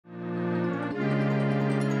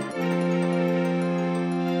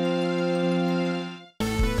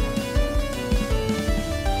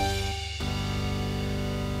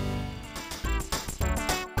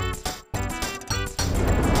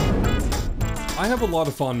I have a lot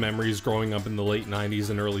of fond memories growing up in the late 90s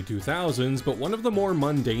and early 2000s, but one of the more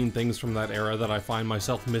mundane things from that era that I find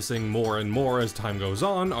myself missing more and more as time goes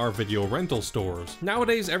on are video rental stores.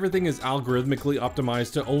 Nowadays, everything is algorithmically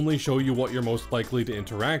optimized to only show you what you're most likely to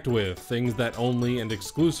interact with, things that only and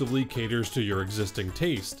exclusively caters to your existing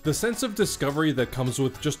taste. The sense of discovery that comes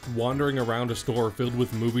with just wandering around a store filled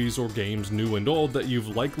with movies or games new and old that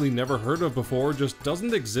you've likely never heard of before just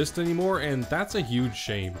doesn't exist anymore, and that's a huge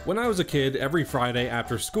shame. When I was a kid, every Friday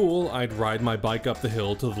after school, I'd ride my bike up the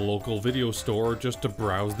hill to the local video store just to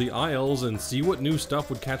browse the aisles and see what new stuff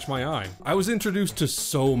would catch my eye. I was introduced to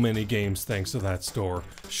so many games thanks to that store.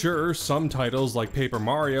 Sure, some titles like Paper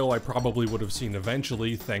Mario I probably would have seen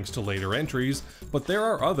eventually thanks to later entries, but there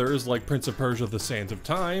are others like Prince of Persia: The Sands of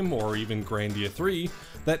Time or even Grandia 3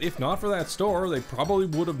 that if not for that store, they probably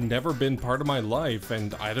would have never been part of my life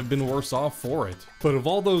and I'd have been worse off for it. But of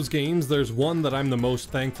all those games, there's one that I'm the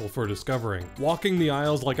most thankful for discovering. Walking the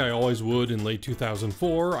aisles like I always would in late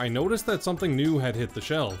 2004, I noticed that something new had hit the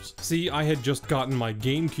shelves. See, I had just gotten my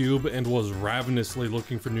GameCube and was ravenously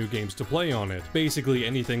looking for new games to play on it. Basically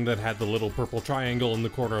anything that had the little purple triangle in the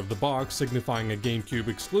corner of the box signifying a GameCube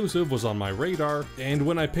exclusive was on my radar, and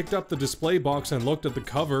when I picked up the display box and looked at the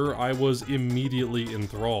cover, I was immediately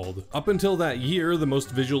enthralled. Up until that year, the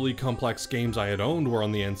most visually complex games I had owned were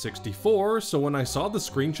on the N64, so when I saw the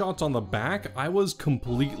screenshots on the back, I was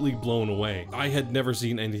completely blown away. I had never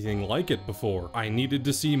seen anything like it before. I needed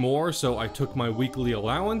to see more, so I took my weekly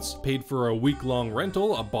allowance, paid for a week-long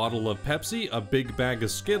rental, a bottle of Pepsi, a big bag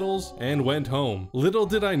of Skittles, and went home. Little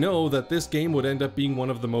did I know that this game would end up being one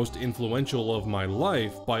of the most influential of my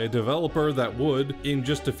life by a developer that would, in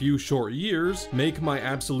just a few short years, make my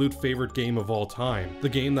absolute favorite game of all time. The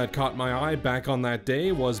game that caught my eye back on that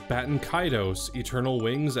day was Baten Kaitos, Eternal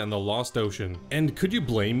Wings and the Lost Ocean. And could you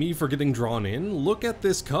blame me for getting drawn in? Look at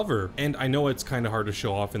this cover. And I know it's kinda hard to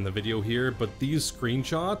show off in the video here, but these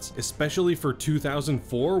screenshots, especially for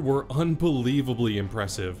 2004, were unbelievably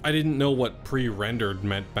impressive. I didn't know what pre-rendered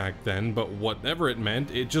meant back then, but whatever it meant,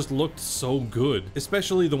 it just looked so good.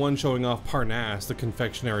 Especially the one showing off Parnasse, the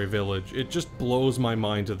confectionery village. It just blows my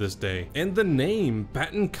mind to this day. And the name,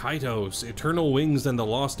 Baten Kaitos, Eternal Wings and the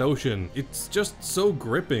Lost Ocean. It's just so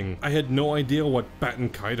gripping. I had no idea what Baten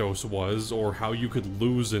Kaitos was or how you could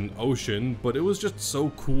lose an ocean, but it was just so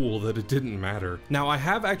cool that it didn't matter. Now, I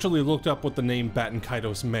have actually looked up what the name Baten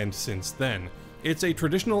Kaitos meant since then. It's a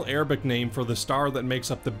traditional Arabic name for the star that makes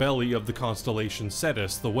up the belly of the constellation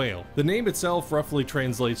Cetus, the whale. The name itself roughly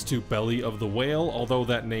translates to belly of the whale, although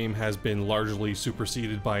that name has been largely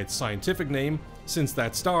superseded by its scientific name, since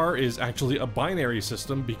that star is actually a binary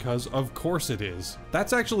system because of course it is.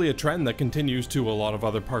 That's actually a trend that continues to a lot of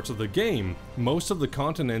other parts of the game. Most of the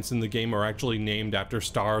continents in the game are actually named after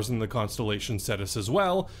stars in the constellation Cetus as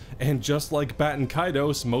well, and just like Baten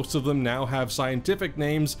Kaitos, most of them now have scientific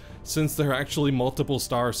names since they're actually multiple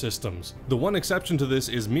star systems. The one exception to this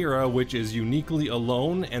is Mira, which is uniquely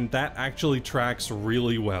alone, and that actually tracks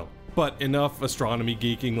really well. But enough astronomy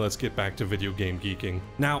geeking, let's get back to video game geeking.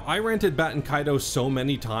 Now, I rented Baten Kaitos so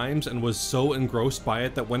many times and was so engrossed by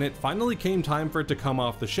it that when it finally came time for it to come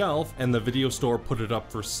off the shelf and the video store put it up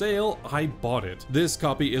for sale, I bought it. This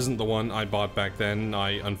copy isn't the one I bought back then.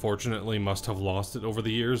 I unfortunately must have lost it over the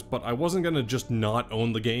years, but I wasn't gonna just not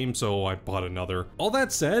own the game, so I bought another. All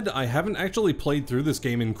that said, I haven't actually played through this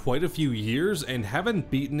game in quite a few years and haven't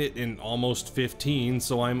beaten it in almost 15,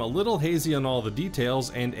 so I'm a little hazy on all the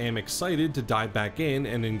details and am excited to dive back in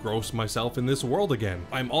and engross myself in this world again.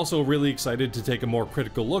 I'm also really excited to take a more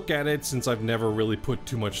critical look at it since I've never really put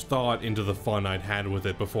too much thought into the fun I'd had with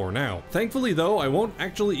it before now. Thankfully though, I won't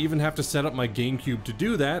actually even have to set up my GameCube to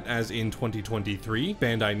do that, as in 2023,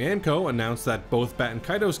 Bandai Namco announced that both Baten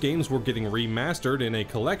Kaitos games were getting remastered in a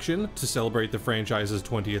collection to celebrate the franchise's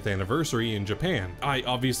 20th anniversary in Japan. I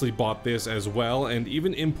obviously bought this as well and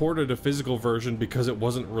even imported a physical version because it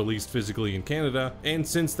wasn't released physically in Canada, and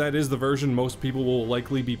since that is the version most people will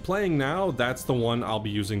likely be playing now, that's the one I'll be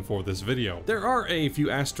using for this video. There are a few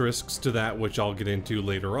asterisks to that which I'll get into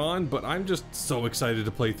later on, but I'm just so excited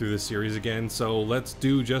to play through this series again, so let's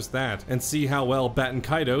do just that and see how well Baten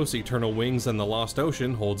Kaitos, Eternal Wings and the Lost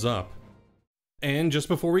Ocean holds up. And just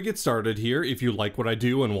before we get started here, if you like what I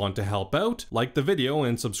do and want to help out, like the video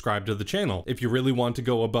and subscribe to the channel. If you really want to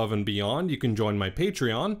go above and beyond, you can join my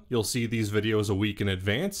Patreon. You'll see these videos a week in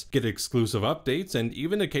advance, get exclusive updates, and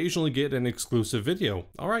even occasionally get an exclusive video.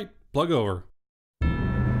 Alright, plug over.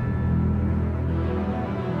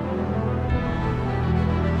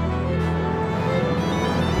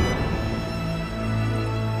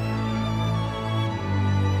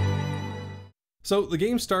 So the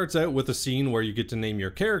game starts out with a scene where you get to name your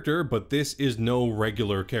character, but this is no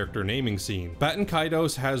regular character naming scene. Baten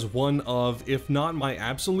Kaitos has one of, if not my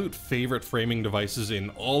absolute favorite framing devices in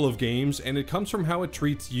all of games, and it comes from how it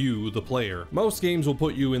treats you, the player. Most games will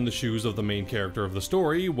put you in the shoes of the main character of the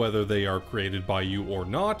story, whether they are created by you or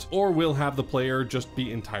not, or will have the player just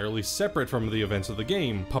be entirely separate from the events of the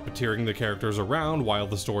game, puppeteering the characters around while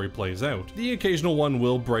the story plays out. The occasional one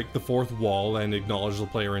will break the fourth wall and acknowledge the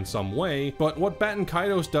player in some way, but what Baten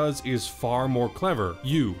Kaitos does is far more clever.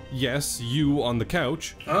 You, yes, you on the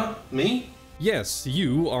couch. Huh? Me? Yes,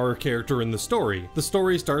 you are a character in the story. The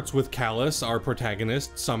story starts with Kaitos, our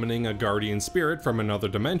protagonist, summoning a guardian spirit from another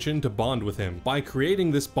dimension to bond with him. By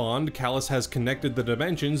creating this bond, Kaitos has connected the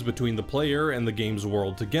dimensions between the player and the game's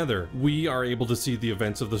world together. We are able to see the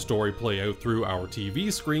events of the story play out through our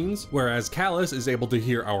TV screens, whereas Kaitos is able to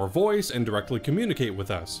hear our voice and directly communicate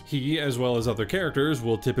with us. He, as well as other characters,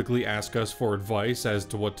 will typically ask us for advice as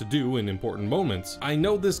to what to do in important moments. I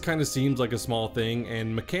know this kind of seems like a small thing,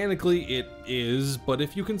 and mechanically it is, but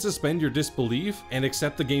if you can suspend your disbelief and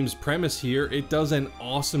accept the game's premise here, it does an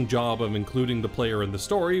awesome job of including the player in the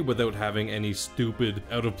story without having any stupid,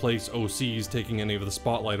 out-of-place OCs taking any of the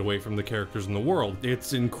spotlight away from the characters in the world.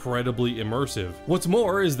 It's incredibly immersive. What's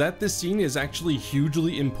more is that this scene is actually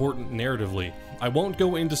hugely important narratively. I won't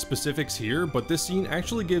go into specifics here, but this scene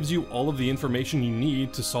actually gives you all of the information you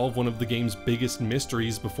need to solve one of the game's biggest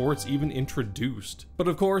mysteries before it's even introduced. But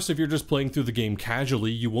of course, if you're just playing through the game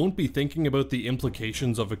casually, you won't be thinking about the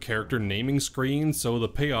implications of a character naming screen, so the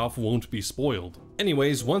payoff won't be spoiled.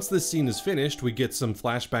 Anyways, once this scene is finished, we get some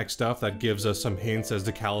flashback stuff that gives us some hints as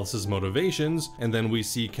to Kaitos' motivations, and then we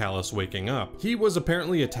see Kaitos waking up. He was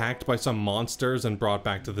apparently attacked by some monsters and brought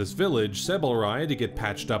back to this village, Sebelrai, to get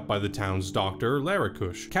patched up by the town's doctor,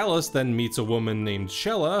 Larakush. Kaitos then meets a woman named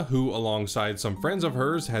Shella, who, alongside some friends of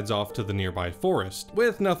hers, heads off to the nearby forest.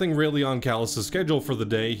 With nothing really on Kaitos' schedule for the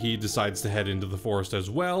day, he decides to head into the forest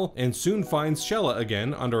as well, and soon finds Shella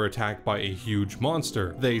again under attack by a huge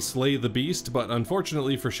monster. They slay the beast, but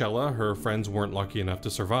unfortunately for Shella, her friends weren't lucky enough to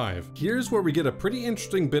survive. Here's where we get a pretty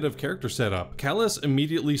interesting bit of character setup. Kaitos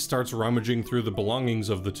immediately starts rummaging through the belongings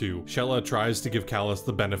of the two. Shella tries to give Kaitos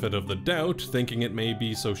the benefit of the doubt, thinking it may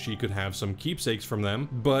be so she could have some keepsakes from them,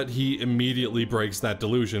 but he immediately breaks that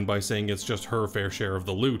delusion by saying it's just her fair share of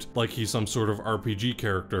the loot, like he's some sort of RPG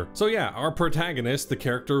character. So yeah, our protagonist, the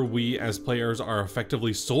character we as players are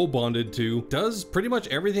effectively soul bonded to, does pretty much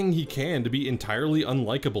everything he can to be entirely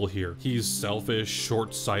unlikable here. He's selfish,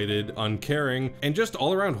 short-sighted, uncaring, and just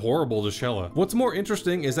all around horrible to Shella. What's more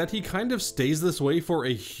interesting is that he kind of stays this way for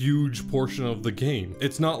a huge portion of the game.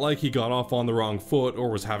 It's not like he got off on the wrong foot or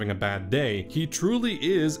was having a bad day. He truly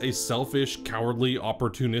is a selfish, cowardly,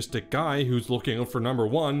 opportunistic guy who's looking out for number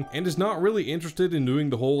one and is not really interested in doing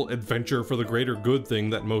the whole adventure for the greater good thing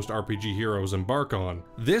that most RPG heroes embark on.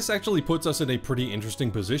 This actually puts us in a pretty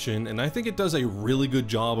interesting position, and I think it does a really good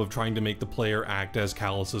job of trying to make the player act as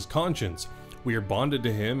Kaitos' conscience. We are bonded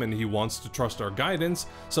to him and he wants to trust our guidance,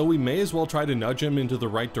 so we may as well try to nudge him into the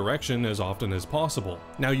right direction as often as possible.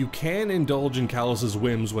 Now, you can indulge in Kaitos'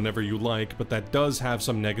 whims whenever you like, but that does have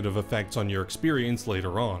some negative effects on your experience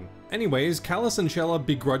later on. Anyways, Kaitos and Shella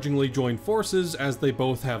begrudgingly join forces as they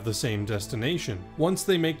both have the same destination. Once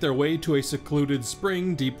they make their way to a secluded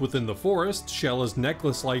spring deep within the forest, Shella's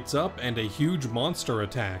necklace lights up and a huge monster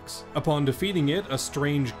attacks. Upon defeating it, a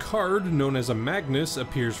strange card known as a Magnus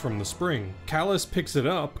appears from the spring. Kaitos picks it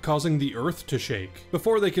up, causing the earth to shake.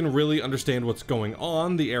 Before they can really understand what's going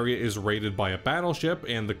on, the area is raided by a battleship,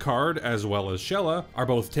 and the card, as well as Shella, are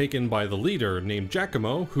both taken by the leader, named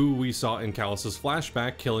Giacomo, who we saw in Kaitos'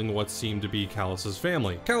 flashback killing what seemed to be Kaitos'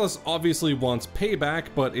 family. Kaitos obviously wants payback,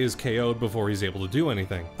 but is KO'd before he's able to do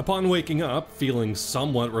anything. Upon waking up, feeling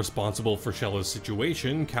somewhat responsible for Shella's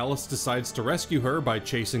situation, Kaitos decides to rescue her by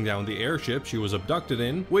chasing down the airship she was abducted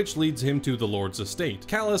in, which leads him to the Lord's estate.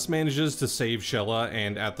 Kaitos manages to save Shella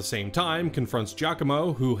and at the same time confronts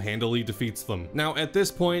Giacomo, who handily defeats them. Now at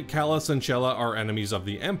this point, Kaitos and Shella are enemies of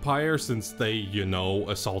the Empire since they, you know,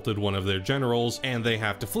 assaulted one of their generals, and they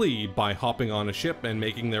have to flee by hopping on a ship and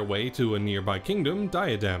making their way to a nearby kingdom,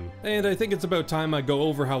 Diadem. And I think it's about time I go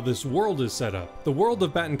over how this world is set up. The world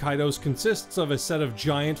of Baten Kaitos consists of a set of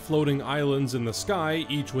giant floating islands in the sky,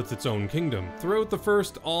 each with its own kingdom. Throughout the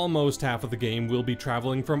first almost half of the game, we'll be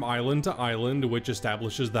traveling from island to island, which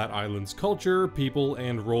establishes that island's culture, people,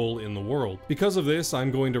 and role in the world. Because of this,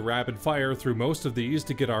 I'm going to rapid fire through most of these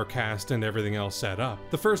to get our cast and everything else set up.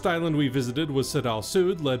 The first island we visited was Sid Al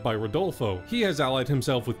Sud, led by Rodolfo. He has allied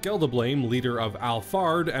himself with Geldablame, leader of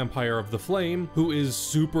Alfard, Empire of the Flame, who is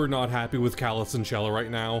super not happy with Calus and Shella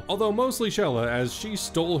right now, although mostly Shella, as she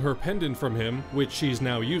stole her pendant from him, which she's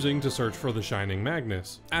now using to search for the Shining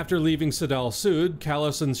Magnus. After leaving Sadal Sud,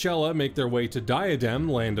 Calus and Shella make their way to Diadem,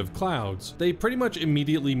 Land of Clouds. They pretty much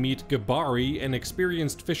immediately meet Gabari, an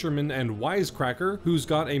experienced fisherman and wisecracker who's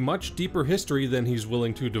got a much deeper history than he's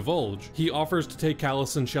willing to divulge. He offers to take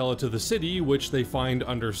Calus and Shella to the city, which they find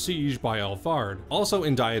under siege by Alfard. Also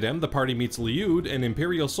in Diadem, the party meets Liud, an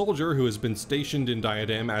Imperial soldier who has been stationed in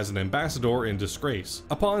Diadem as an ambassador in disgrace.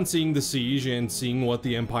 Upon seeing the siege and seeing what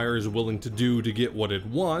the Empire is willing to do to get what it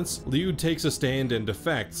wants, Liud takes a stand and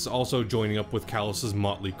defects, also joining up with Calus's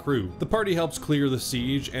motley crew. The party helps clear the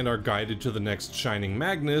siege and are guided to the next Shining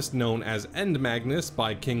Magnus, known as End Magnus,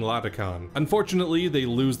 by King Laocoon. Unfortunately, they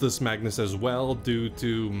lose this Magnus as well due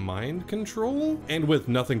to mind control? And with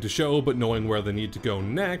nothing to show but knowing where they need to go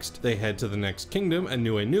next, they head to the next kingdom,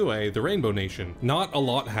 Anue Nue, the Rainbow Nation. Not a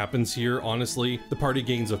lot happens here, honestly. The party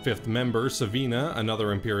gains a 5th member, Savina,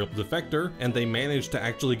 another Imperial defector, and they manage to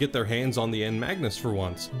actually get their hands on the End Magnus for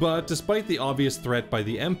once. But despite the obvious threat by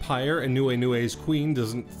the Empire, Anue Nue's queen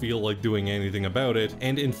doesn't feel like doing anything about it,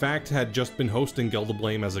 and in fact had just been hosting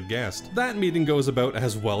Geldablame as a guest. That meeting goes about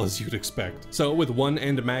as well as you'd expect. So with one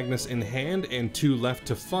End Magnus in hand and 2 left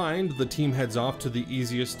to find, the team heads off to the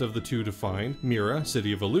easiest of the 2 to find, Mira,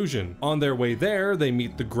 City of Illusion. On their way there, they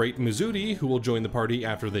meet the Great Mizudi, who will join the party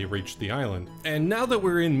after they reach the island. And now that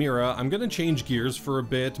we're in Mira, I'm gonna change gears for a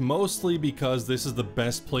bit, mostly because this is the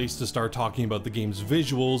best place to start talking about the game's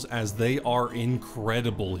visuals, as they are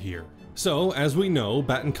incredible here. So, as we know,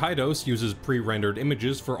 Baten Kaitos uses pre-rendered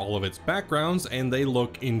images for all of its backgrounds, and they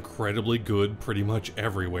look incredibly good pretty much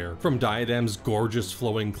everywhere. From Diadem's gorgeous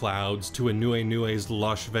flowing clouds, to Anue Nue's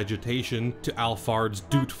lush vegetation, to Alfard's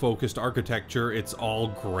Dute-focused architecture, it's all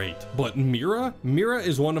great. But Mira? Mira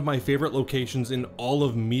is one of my favorite locations in all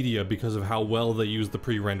of media because of how well they use the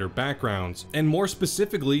pre-rendered backgrounds, and more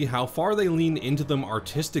specifically, how far they lean into them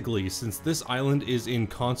artistically, since this island is in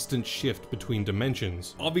constant shift between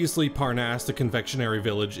dimensions. Obviously, Parnasse, the confectionery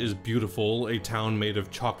village, is beautiful, a town made of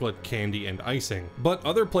chocolate, candy, and icing. But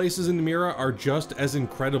other places in Mira are just as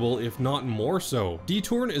incredible, if not more so.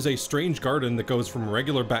 Detourn is a strange garden that goes from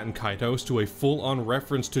regular Baten Kaitos to a full-on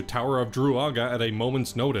reference to Tower of Druaga at a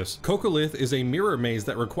moment's notice. Kokolith is a mirror maze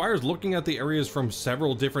that requires looking at the areas from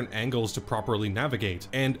several different angles to properly navigate.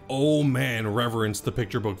 And oh man, reverence the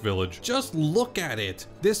picture book village. Just look at it!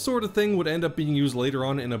 This sort of thing would end up being used later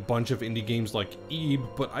on in a bunch of indie games like Ebe,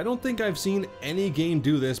 but I don't think I've seen any game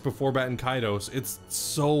do this before Baten Kaitos. It's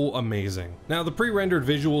so amazing. Now, the pre-rendered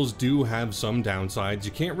visuals do have some downsides.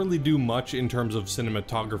 You can't really do much in terms of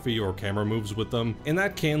cinematography or camera moves with them, and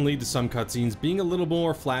that can lead to some cutscenes being a little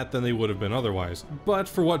more flat than they would have been otherwise. But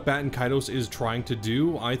for what Baten Kaitos is trying to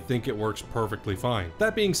do, I think it works perfectly fine.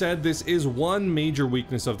 That being said, this is one major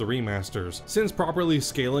weakness of the remasters. Since properly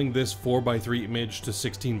scaling this 4:3 image to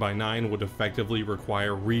 16:9 would effectively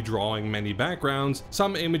require redrawing many backgrounds,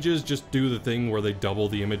 some images just do the thing where they double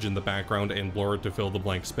the image in the background and blur it to fill the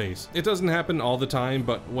blank space. It doesn't happen all the time,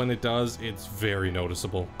 but when it does, it's very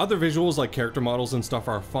noticeable. Other visuals like character models and stuff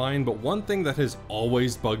are fine, but one thing that has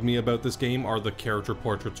always bugged me about this game are the character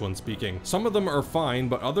portraits when speaking. Some of them are fine,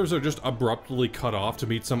 but others are just abruptly cut off to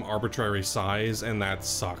meet some arbitrary size, and that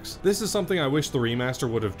sucks. This is something I wish the remaster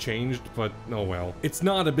would have changed, but oh well. It's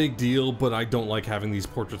not a big deal, but I don't like having these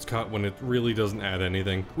portraits cut when it really doesn't add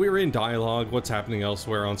anything. We're in dialogue, what's happening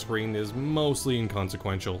elsewhere on screen is mostly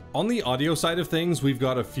inconsequential. On the audio side of things, we've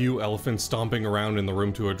got a few elephants stomping around in the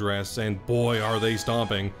room to address, and boy are they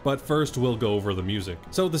stomping. But first we'll go over the music.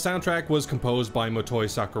 So the soundtrack was composed by Motoi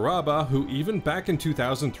Sakuraba, who even back in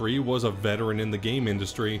 2003 was a veteran in the game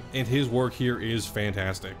industry, and his work here is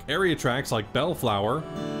fantastic. Area tracks like Bellflower,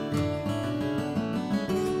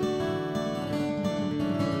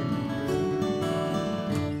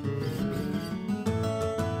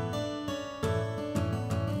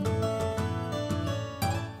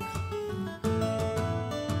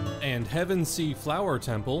 and Heaven Sea Flower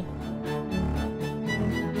Temple,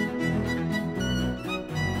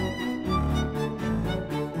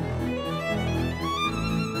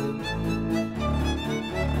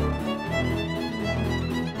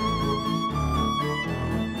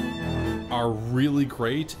 are really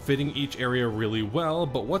great, fitting each area really well,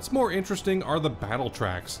 but what's more interesting are the battle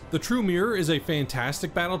tracks. The True Mirror is a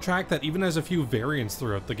fantastic battle track that even has a few variants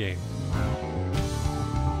throughout the game.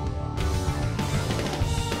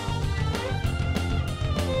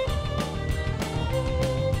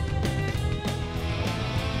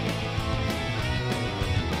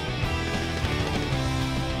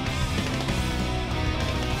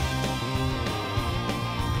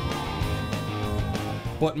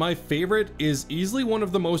 But my favorite is easily one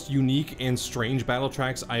of the most unique and strange battle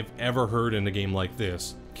tracks I've ever heard in a game like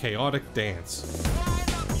this, Chaotic Dance.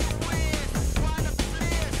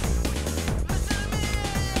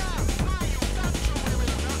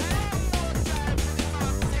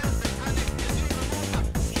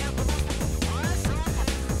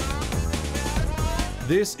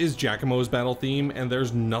 This is Giacomo's battle theme, and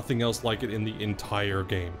there's nothing else like it in the entire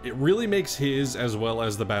game. It really makes his, as well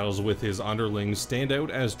as the battles with his underlings, stand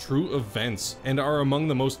out as true events, and are among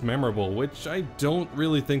the most memorable, which I don't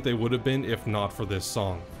really think they would have been if not for this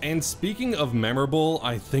song. And speaking of memorable,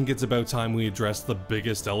 I think it's about time we address the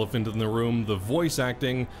biggest elephant in the room, the voice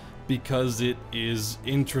acting, because it is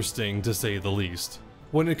interesting to say the least.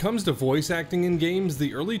 When it comes to voice acting in games,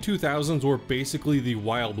 the early 2000s were basically the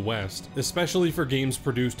Wild West, especially for games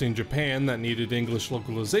produced in Japan that needed English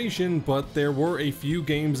localization, but there were a few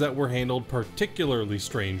games that were handled particularly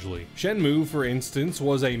strangely. Shenmue, for instance,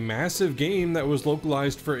 was a massive game that was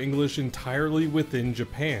localized for English entirely within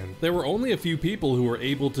Japan. There were only a few people who were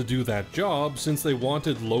able to do that job, since they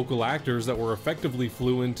wanted local actors that were effectively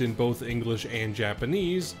fluent in both English and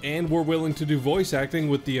Japanese, and were willing to do voice acting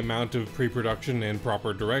with the amount of pre-production and proper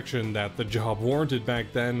direction that the job warranted back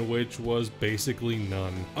then, which was basically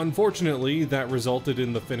none. Unfortunately, that resulted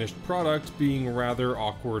in the finished product being rather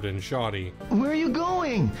awkward and shoddy. Where are you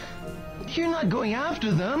going? You're not going after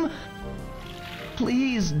them.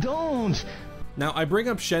 Please don't. Now, I bring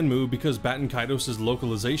up Shenmue because Baten Kaitos'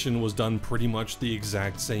 localization was done pretty much the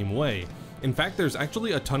exact same way. In fact, there's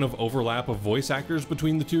actually a ton of overlap of voice actors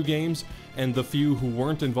between the two games, and the few who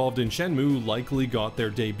weren't involved in Shenmue likely got their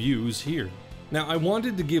debuts here. Now, I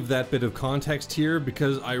wanted to give that bit of context here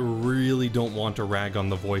because I really don't want to rag on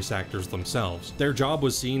the voice actors themselves. Their job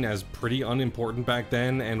was seen as pretty unimportant back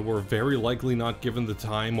then and were very likely not given the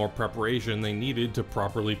time or preparation they needed to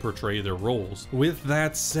properly portray their roles. With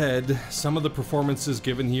that said, some of the performances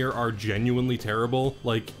given here are genuinely terrible,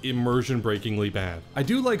 like immersion-breakingly bad. I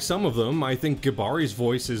do like some of them. I think Gibari's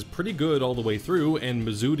voice is pretty good all the way through, and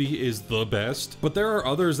Mizudi is the best, but there are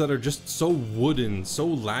others that are just so wooden, so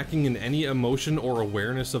lacking in any emotion or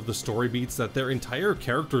awareness of the story beats that their entire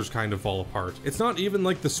characters kind of fall apart. It's not even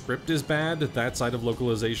like the script is bad, that side of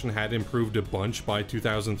localization had improved a bunch by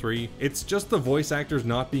 2003, it's just the voice actors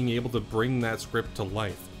not being able to bring that script to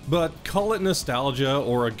life. But call it nostalgia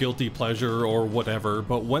or a guilty pleasure or whatever,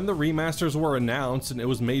 but when the remasters were announced and it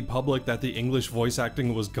was made public that the English voice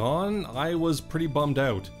acting was gone, I was pretty bummed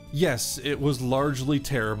out. Yes, it was largely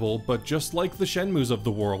terrible, but just like the Shenmues of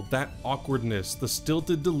the world, that awkwardness, the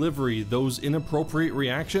stilted delivery, those inappropriate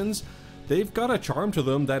reactions, they've got a charm to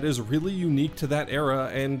them that is really unique to that era,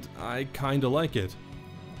 and I kinda like it.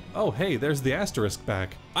 Oh hey, there's the asterisk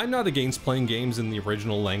back. I'm not against playing games in the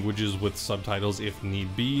original languages with subtitles if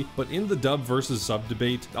need be, but in the dub versus sub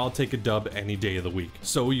debate, I'll take a dub any day of the week.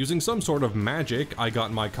 So using some sort of magic, I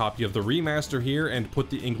got my copy of the remaster here and put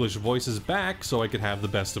the English voices back so I could have the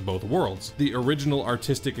best of both worlds. The original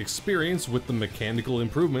artistic experience with the mechanical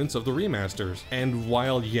improvements of the remasters. And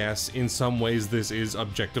while yes, in some ways this is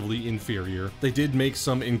objectively inferior, they did make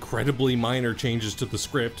some incredibly minor changes to the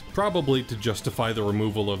script, probably to justify the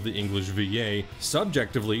removal of the English VA.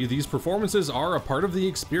 Subjectively, these performances are a part of the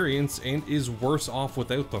experience and is worse off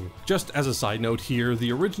without them. Just as a side note here,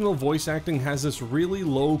 the original voice acting has this really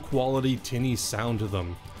low quality tinny sound to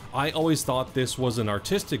them. I always thought this was an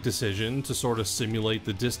artistic decision to sort of simulate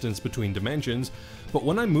the distance between dimensions, but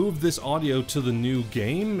when I moved this audio to the new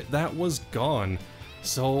game, that was gone.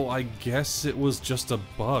 So I guess it was just a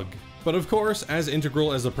bug. But of course, as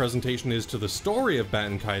integral as the presentation is to the story of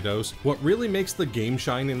Baten Kaitos, what really makes the game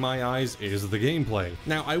shine in my eyes is the gameplay.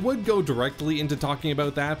 Now, I would go directly into talking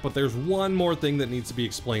about that, but there's one more thing that needs to be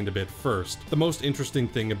explained a bit first. The most interesting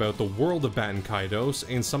thing about the world of Baten Kaitos,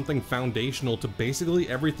 and something foundational to basically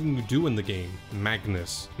everything you do in the game,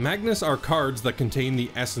 Magnus. Magnus are cards that contain the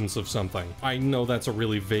essence of something. I know that's a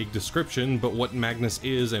really vague description, but what Magnus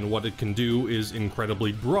is and what it can do is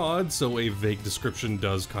incredibly broad, so a vague description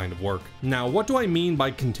does kind of work. Now, what do I mean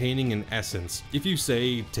by containing an essence? If you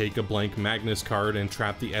say, take a blank Magnus card and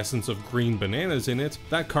trap the essence of green bananas in it,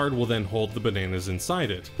 that card will then hold the bananas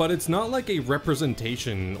inside it. But it's not like a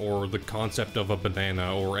representation or the concept of a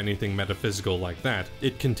banana or anything metaphysical like that.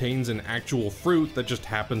 It contains an actual fruit that just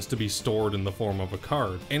happens to be stored in the form of a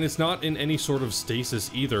card. And it's not in any sort of stasis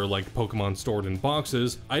either, like Pokemon stored in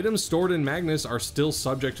boxes. Items stored in Magnus are still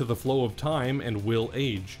subject to the flow of time and will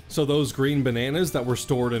age. So those green bananas that were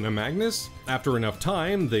stored in a Magnus? After enough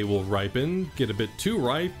time, they will ripen, get a bit too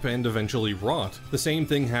ripe, and eventually rot. The same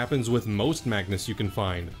thing happens with most Magnus you can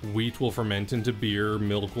find. Wheat will ferment into beer,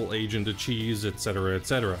 milk will age into cheese, etc,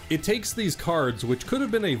 etc. It takes these cards, which could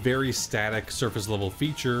have been a very static surface level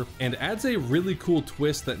feature, and adds a really cool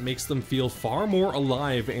twist that makes them feel far more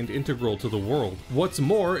alive and integral to the world. What's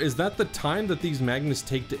more is that the time that these Magnus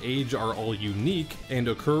take to age are all unique, and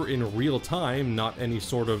occur in real time, not any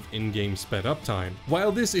sort of in-game sped up time.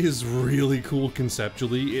 While this is really cool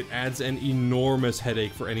conceptually, it adds an enormous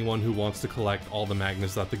headache for anyone who wants to collect all the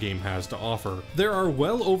Magnus that the game has to offer. There are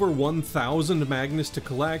well over 1,000 Magnus to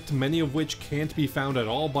collect, many of which can't be found at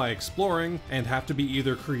all by exploring, and have to be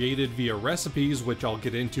either created via recipes, which I'll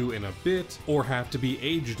get into in a bit, or have to be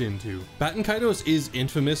aged into. Baten Kaitos is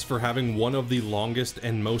infamous for having one of the longest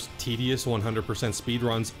and most tedious 100%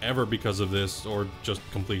 speedruns ever because of this, or just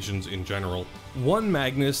completions in general. One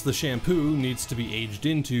Magnus, the shampoo, needs to be aged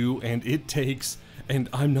into, and it takes, and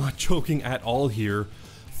I'm not joking at all here,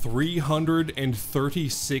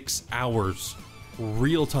 336 hours.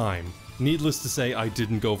 Real time. Needless to say, I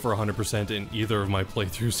didn't go for 100% in either of my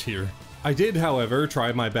playthroughs here. I did, however,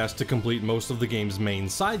 try my best to complete most of the game's main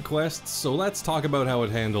side quests, so let's talk about how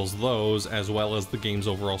it handles those, as well as the game's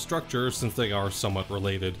overall structure, since they are somewhat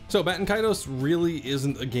related. So Baten Kaitos really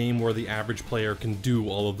isn't a game where the average player can do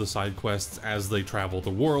all of the side quests as they travel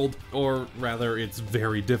the world, or rather, it's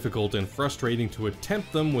very difficult and frustrating to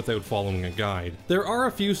attempt them without following a guide. There are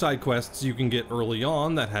a few side quests you can get early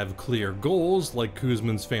on that have clear goals, like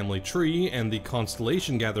Kuzman's family tree and the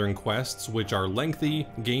constellation gathering quests, which are lengthy,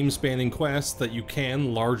 game-spanning quests that you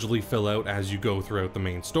can largely fill out as you go throughout the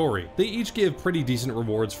main story. They each give pretty decent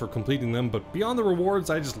rewards for completing them, but beyond the rewards,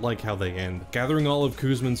 I just like how they end. Gathering all of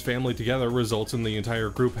Kuzman's family together results in the entire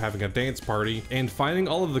group having a dance party, and finding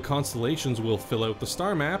all of the constellations will fill out the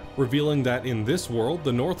star map, revealing that in this world,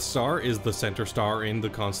 the North Star is the center star in the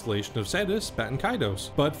constellation of Cetus, Baten Kaitos.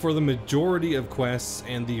 But for the majority of quests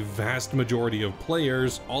and the vast majority of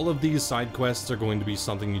players, all of these side quests are going to be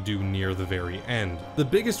something you do near the very end. The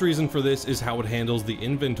biggest reason for this is how it handles the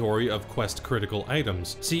inventory of quest critical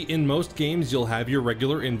items. See, in most games you'll have your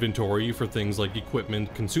regular inventory for things like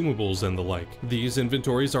equipment, consumables, and the like. These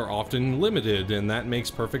inventories are often limited, and that makes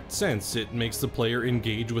perfect sense. It makes the player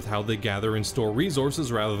engage with how they gather and store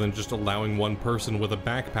resources rather than just allowing one person with a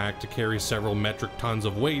backpack to carry several metric tons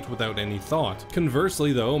of weight without any thought.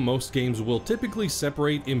 Conversely though, most games will typically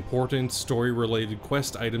separate important story-related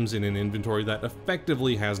quest items in an inventory that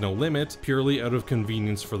effectively has no limit, purely out of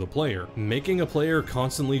convenience for the player. Making a player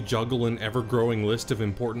constantly juggle an ever-growing list of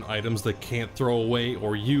important items they can't throw away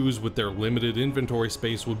or use with their limited inventory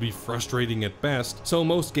space would be frustrating at best, so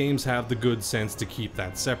most games have the good sense to keep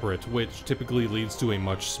that separate, which typically leads to a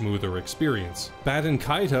much smoother experience. Baten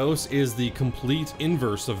Kaitos is the complete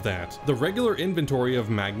inverse of that. The regular inventory of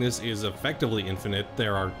Magnus is effectively infinite.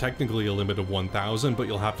 There are technically a limit of 1,000, but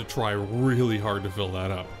you'll have to try really hard to fill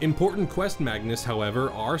that up. Important quest Magnus, however,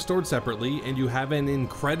 are stored separately, and you have an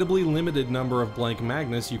incredibly limited number of blank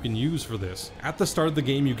Magnus you can use for this. At the start of the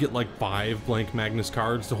game, you get like 5 blank Magnus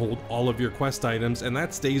cards to hold all of your quest items, and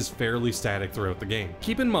that stays fairly static throughout the game.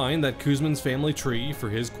 Keep in mind that Kuzman's family tree for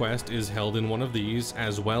his quest is held in one of these,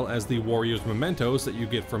 as well as the warrior's mementos that you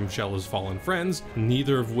get from Shella's fallen friends,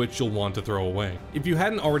 neither of which you'll want to throw away. If you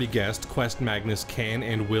hadn't already guessed, quest Magnus can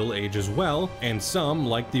and will age as well, and some,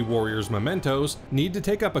 like the warrior's mementos, need to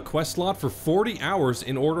take up a quest slot for 40 hours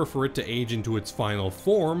in order for it to age into its final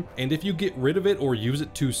form, and if you get rid of it or use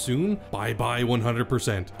it too soon, bye-bye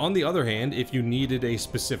 100%. On the other hand, if you needed a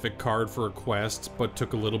specific card for a quest, but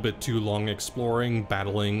took a little bit too long exploring,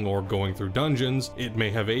 battling, or going through dungeons, it may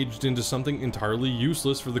have aged into something entirely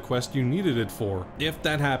useless for the quest you needed it for. If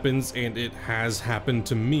that happens, and it has happened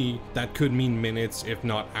to me, that could mean minutes, if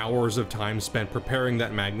not hours of time spent preparing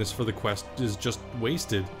that Magnus for the quest is just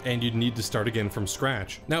wasted, and you'd need to start again from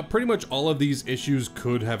scratch. Now, pretty much all of these issues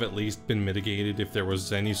could have at least been mitigated if there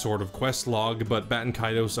was any sort of quest log, but Baten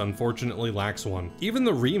Kaitos unfortunately lacks one. Even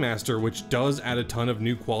the remaster, which does add a ton of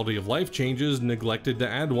new quality of life changes, neglected to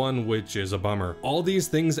add one, which is a bummer. All these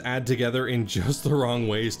things add together in just the wrong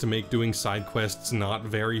ways to make doing side quests not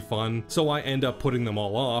very fun, so I end up putting them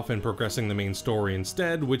all off and progressing the main story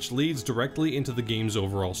instead, which leads directly into the game's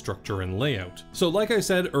overall structure and layout. So like I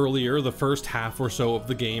said earlier, the first half or so of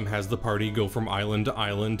the game has the party go from island to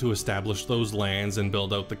island to establish those lands and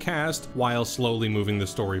build out the cast, while slowly moving the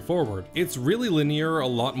story story forward. It's really linear, a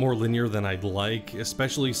lot more linear than I'd like,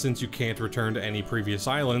 especially since you can't return to any previous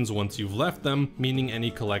islands once you've left them, meaning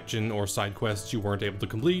any collection or side quests you weren't able to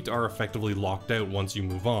complete are effectively locked out once you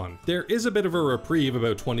move on. There is a bit of a reprieve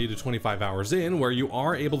about 20 to 25 hours in where you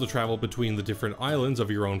are able to travel between the different islands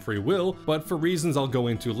of your own free will, but for reasons I'll go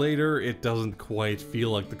into later, it doesn't quite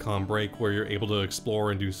feel like the calm break where you're able to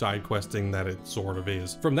explore and do side questing that it sort of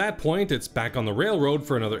is. From that point, it's back on the railroad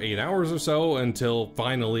for another 8 hours or so until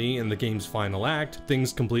finally, in the game's final act,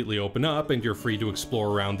 things completely open up and you're free to explore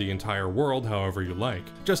around the entire world however you like.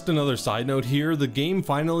 Just another side note here, the game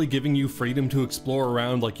finally giving you freedom to explore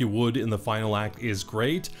around like you would in the final act is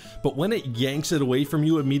great, but when it yanks it away from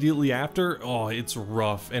you immediately after, oh, it's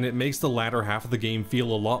rough, and it makes the latter half of the game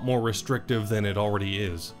feel a lot more restrictive than it already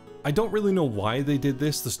is. I don't really know why they did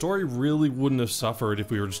this. The story really wouldn't have suffered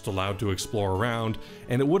if we were just allowed to explore around,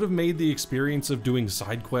 and it would have made the experience of doing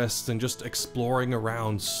side quests and just exploring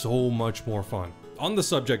around so much more fun. On the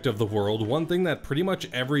subject of the world, one thing that pretty much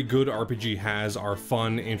every good RPG has are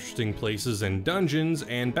fun, interesting places and dungeons,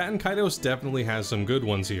 and Baten Kaitos definitely has some good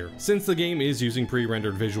ones here. Since the game is using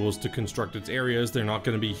pre-rendered visuals to construct its areas, they're not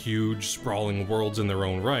going to be huge, sprawling worlds in their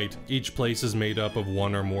own right. Each place is made up of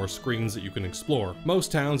one or more screens that you can explore.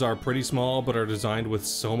 Most towns are pretty small, but are designed with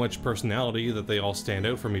so much personality that they all stand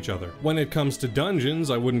out from each other. When it comes to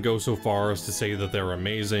dungeons, I wouldn't go so far as to say that they're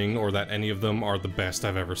amazing, or that any of them are the best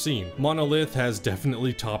I've ever seen. Monolith has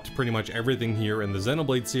definitely topped pretty much everything here in the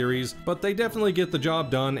Xenoblade series, but they definitely get the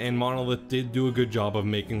job done, and Monolith did do a good job of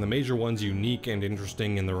making the major ones unique and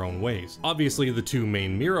interesting in their own ways. Obviously, the two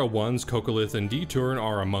main Mira ones, Kokolith and Deturn,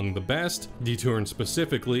 are among the best, Deturn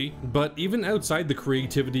specifically, but even outside the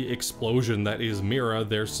creativity explosion that is Mira,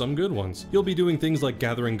 there's some good ones. You'll be doing things like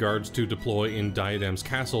gathering guards to deploy in Diadem's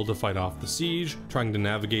castle to fight off the siege, trying to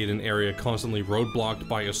navigate an area constantly roadblocked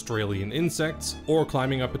by Australian insects, or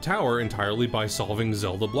climbing up a tower entirely by solving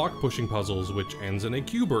Zelda block pushing puzzles, which ends in a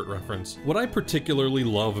Q*bert reference. What I particularly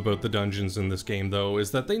love about the dungeons in this game though is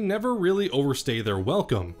that they never really overstay their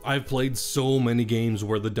welcome. I've played so many games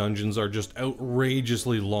where the dungeons are just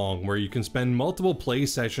outrageously long, where you can spend multiple play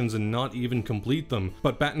sessions and not even complete them,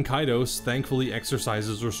 but Baten Kaitos thankfully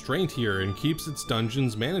exercises restraint here and keeps its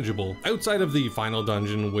dungeons manageable. Outside of the final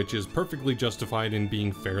dungeon, which is perfectly justified in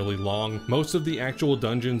being fairly long, most of the actual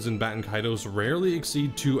dungeons in Baten Kaitos rarely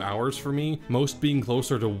exceed 2 hours for me, most being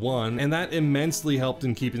closer to 1, and that immensely helped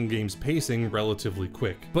in keeping the game's pacing relatively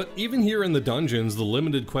quick. But even here in the dungeons, the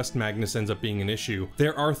limited quest Magnus ends up being an issue.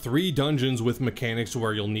 There are 3 dungeons with mechanics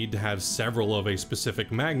where you'll need to have several of a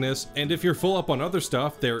specific Magnus, and if you're full up on other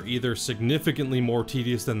stuff, they're either significantly more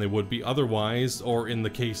tedious than they would be otherwise, or in the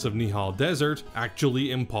case of Nihal Desert,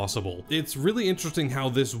 actually impossible. It's really interesting how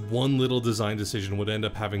this one little design decision would end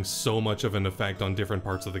up having so much of an effect on different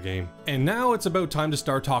parts of the game. And now it's about time to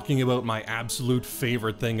start talking about my absolute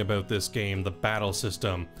favorite thing about this game, the battle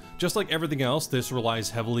system. Just like everything else, this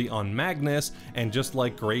relies heavily on Magnus, and just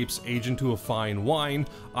like grapes age into a fine wine,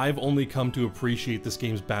 I've only come to appreciate this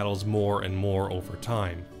game's battles more and more over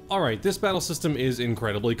time. Alright, this battle system is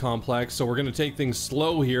incredibly complex, so we're going to take things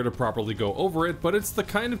slow here to properly go over it, but it's the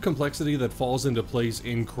kind of complexity that falls into place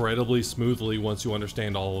incredibly smoothly once you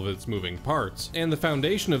understand all of its moving parts. And the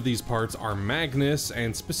foundation of these parts are Magnus,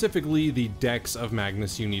 and specifically the decks of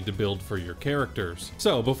Magnus you need to build for your characters.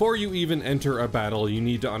 So before you even enter a battle, you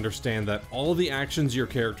need to understand that all the actions your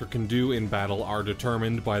character can do in battle are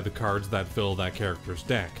determined by the cards that fill that character's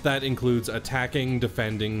deck. That includes attacking,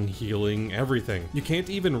 defending, healing, everything. You can't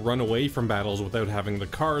even run away from battles without having the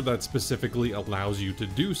card that specifically allows you to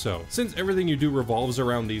do so. Since everything you do revolves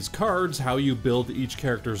around these cards, how you build each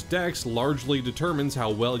character's decks largely determines how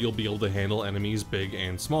well you'll be able to handle enemies big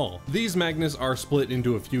and small. These Magnus are split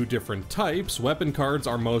into a few different types. Weapon cards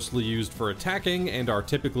are mostly used for attacking and are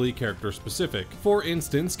typically character specific. For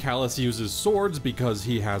instance, Callus uses swords because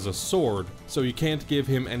he has a sword, so you can't give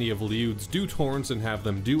him any of Liud's Dutorns and have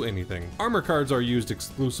them do anything. Armor cards are used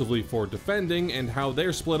exclusively for defending, and how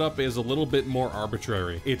they're split up is a little bit more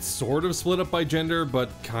arbitrary. It's sort of split up by gender, but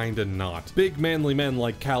kinda not. Big manly men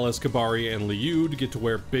like Callus, Kabari, and Liud get to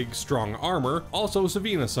wear big strong armor, also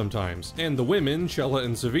Savina sometimes. And the women, Shella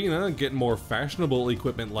and Savina, get more fashionable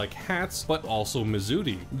equipment like hats, but also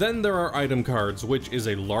Mizuti. Then there are item cards, which is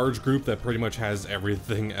a large group that pretty much has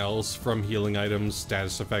everything else, from healing items,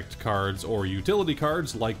 status effect cards, or utility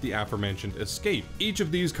cards like the aforementioned Escape. Each of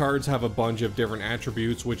these cards have a bunch of different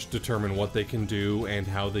attributes which determine what they can do and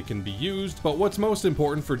how how they can be used, but what's most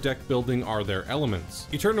important for deck building are their elements.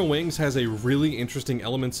 Eternal Wings has a really interesting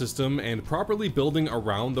element system, and properly building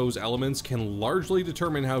around those elements can largely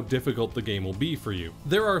determine how difficult the game will be for you.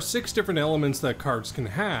 There are 6 different elements that cards can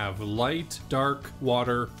have: light, dark,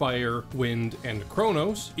 water, fire, wind, and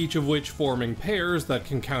Chronos, each of which forming pairs that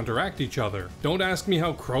can counteract each other. Don't ask me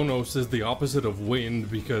how Chronos is the opposite of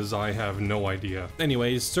wind, because I have no idea.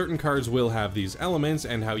 Anyways, certain cards will have these elements,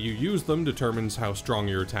 and how you use them determines how strong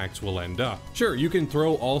your attacks will end up. Sure, you can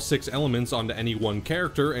throw all 6 elements onto any one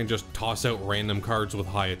character and just toss out random cards with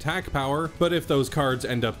high attack power, but if those cards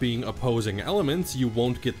end up being opposing elements, you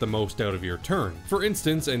won't get the most out of your turn. For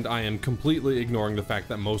instance, and I am completely ignoring the fact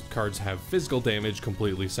that most cards have physical damage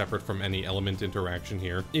completely separate from any element interaction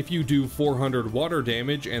here, if you do 400 water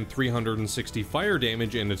damage and 360 fire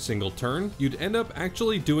damage in a single turn, you'd end up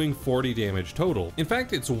actually doing 40 damage total. In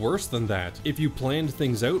fact, it's worse than that. If you planned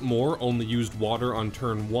things out more, only used water on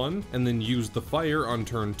turn 1, and then used the fire on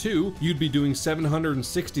turn 2, you'd be doing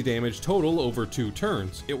 760 damage total over 2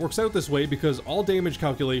 turns. It works out this way because all damage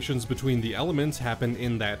calculations between the elements happen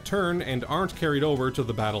in that turn and aren't carried over to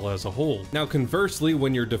the battle as a whole. Now conversely,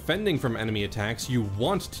 when you're defending from enemy attacks, you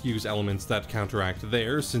want to use elements that counteract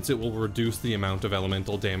theirs, since it will reduce the amount of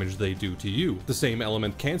elemental damage they do to you. The same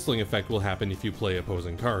element cancelling effect will happen if you play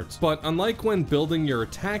opposing cards. But unlike when building your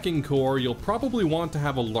attacking core, you'll probably want to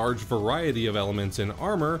have a large variety of elements in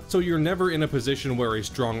armor, so you're never in a position where a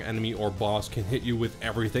strong enemy or boss can hit you with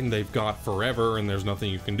everything they've got forever and there's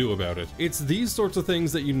nothing you can do about it. It's these sorts of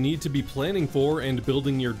things that you need to be planning for and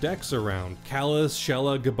building your decks around. Callus,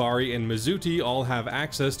 Shella, Gabari, and Mizuti all have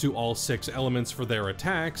access to all 6 elements for their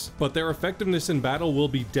attacks, but their effectiveness in battle will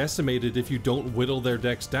be decimated if you don't whittle their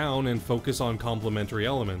decks down and focus on complementary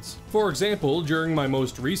elements. For example, during my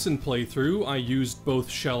most recent playthrough, I used both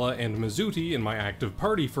Shella and Mizuti in my active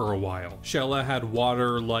party for a while. Shella had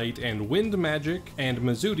water, light, and wind magic, and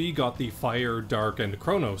Mizuti got the fire, dark, and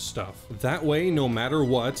Chronos stuff. That way, no matter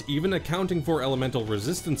what, even accounting for elemental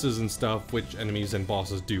resistances and stuff, which enemies and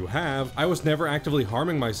bosses do have, I was never actively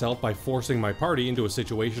harming myself by forcing my party into a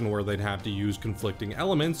situation where they'd have to use conflicting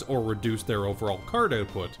elements or reduce their overall card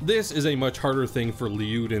output. This is a much harder thing for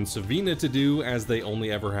Liud and Savina to do, as they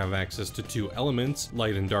only ever have access to 2 elements,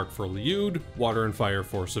 light and dark for Liud, water and fire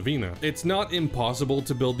for Savina. It's not impossible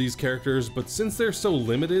to build these characters, but since they're so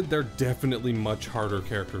limited, they're definitely much harder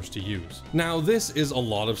characters to use. Now, this is a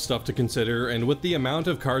lot of stuff to consider, and with the amount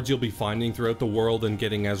of cards you'll be finding throughout the world and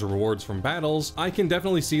getting as rewards from battles, I can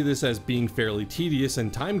definitely see this as being fairly tedious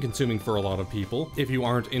and time-consuming for a lot of people, if you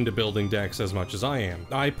aren't into building decks as much as I am.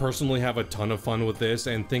 I personally have a ton of fun with this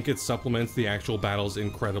and think it supplements the actual battles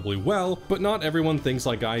incredibly well, but not everyone thinks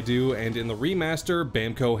like I do, and in the remaster,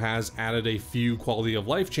 Bamco has added a few quality of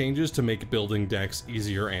life changes to make building decks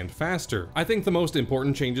easier and faster. I think the most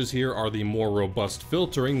important changes here are the more robust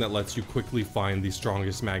filtering that lets you quickly find the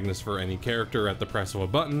strongest Magnus for any character at the press of a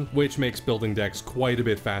button, which makes building decks quite a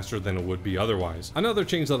bit faster than it would be otherwise. Another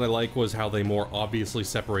change that I like was how they more obviously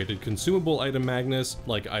separated consumable item Magnus,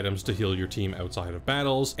 like items to heal your team outside of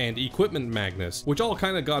battles, and equipment Magnus, which all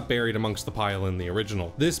kinda got buried amongst the pile in the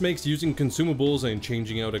original. This makes using consumables and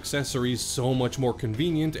changing out accessories so much more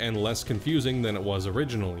convenient and less confusing than it was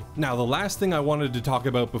originally. Now, the last thing I wanted to talk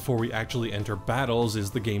about before we actually enter battles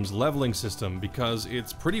is the game's leveling system, because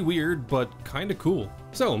it's pretty weird, but kinda cool.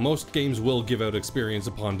 So, most games will give out experience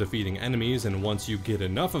upon defeating enemies, and once you get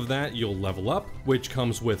enough of that, you'll level up, which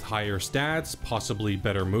comes with higher stats, possibly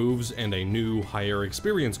better moves, and a new, higher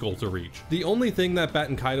experience goal to reach. The only thing that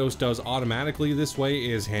Baten Kaitos does automatically this way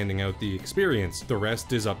is handing out the experience. The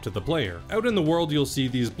rest is up to the player. Out in the world, you'll see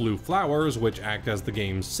these blue flowers, which act as the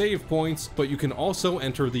game's save points, but you can also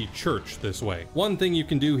enter the church this way. One thing you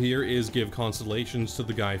can do here is give constellations to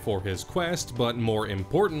the guy for his quest, but more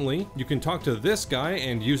importantly, you can talk to this guy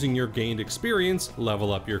and, using your gained experience,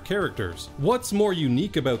 level up your characters. What's more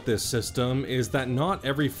unique about this system is that not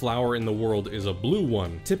every flower in the world is a blue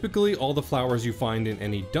one. Typically, all the flowers you find in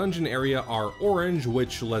any dungeon area are orange,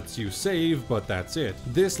 which lets you save, but that's it.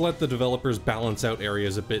 This let the developers balance out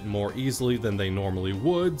areas a bit more easily than they normally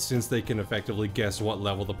would, since they can effectively guess what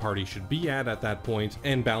level the party should be at that point,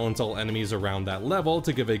 and balance all enemies around that level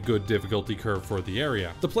to give a good difficulty curve for the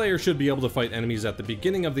area. The player should be able to fight enemies at the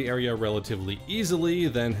beginning of the area relatively easily,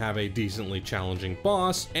 then have a decently challenging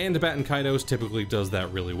boss, and Baten Kaitos typically does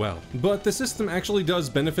that really well. But the system actually does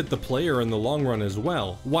benefit the player in the long run as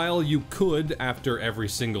well. While you could, after every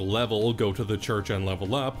single level, go to the church and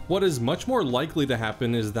level up, what is much more likely to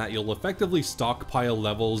happen is that you'll effectively stockpile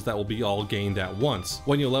levels that will be all gained at once.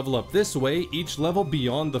 When you level up this way, each level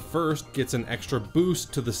beyond the first gets an extra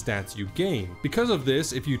boost to the stats you gain. Because of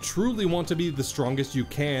this, if you truly want want to be the strongest you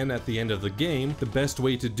can at the end of the game, the best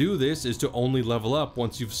way to do this is to only level up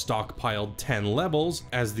once you've stockpiled 10 levels,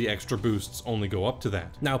 as the extra boosts only go up to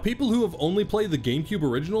that. Now, people who have only played the GameCube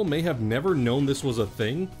original may have never known this was a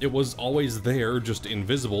thing. It was always there, just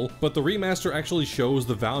invisible, but the remaster actually shows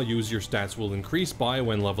the values your stats will increase by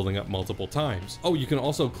when leveling up multiple times. Oh, you can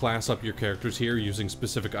also class up your characters here using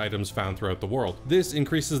specific items found throughout the world. This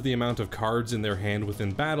increases the amount of cards in their hand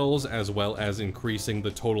within battles, as well as increasing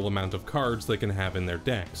the total amount of cards they can have in their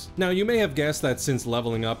decks. Now, you may have guessed that since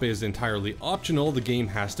leveling up is entirely optional, the game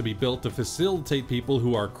has to be built to facilitate people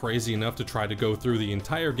who are crazy enough to try to go through the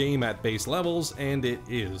entire game at base levels, and it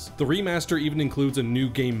is. The remaster even includes a new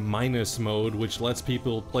game minus mode, which lets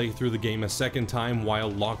people play through the game a second time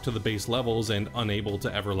while locked to the base levels and unable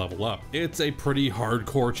to ever level up. It's a pretty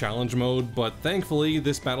hardcore challenge mode, but thankfully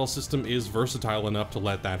this battle system is versatile enough to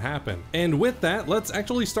let that happen. And with that, let's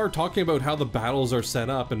actually start talking about how the battles are set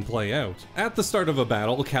up and play out. At the start of a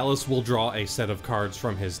battle, Kaitos will draw a set of cards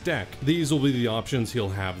from his deck. These will be the options he'll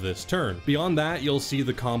have this turn. Beyond that, you'll see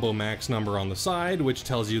the combo max number on the side, which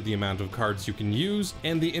tells you the amount of cards you can use,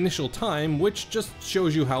 and the initial time, which just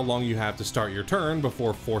shows you how long you have to start your turn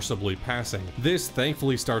before forcibly passing. This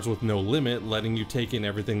thankfully starts with no limit, letting you take in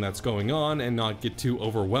everything that's going on and not get too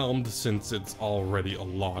overwhelmed since it's already a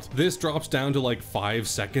lot. This drops down to like 5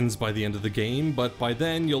 seconds by the end of the game, but by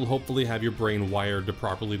then you'll hopefully have your brain wired to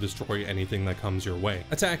properly destroy anything that comes your way.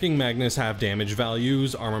 Attacking Magnus have damage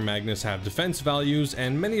values, Armor Magnus have defense values,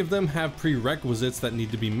 and many of them have prerequisites that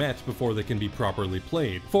need to be met before they can be properly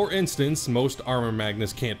played. For instance, most Armor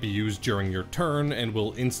Magnus can't be used during your turn and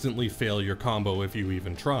will instantly fail your combo if you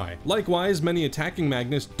even try. Likewise, many Attacking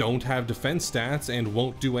Magnus don't have defense stats and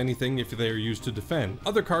won't do anything if they are used to defend.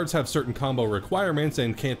 Other cards have certain combo requirements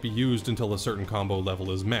and can't be used until a certain combo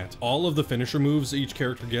level is met. All of the finisher moves each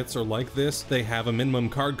character gets are like this. They have a minimum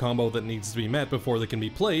card combo that needs to be met before they can be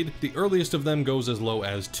played. The earliest of them goes as low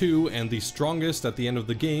as 2, and the strongest at the end of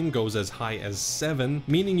the game goes as high as 7,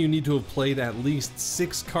 meaning you need to have played at least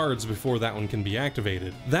 6 cards before that one can be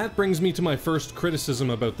activated. That brings me to my first criticism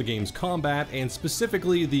about the game's combat, and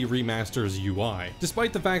specifically the remaster's UI.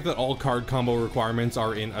 Despite the fact that all card combo requirements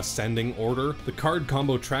are in ascending order, the card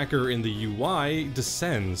combo tracker in the UI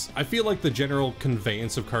descends. I feel like the general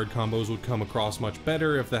conveyance of card combos would come across much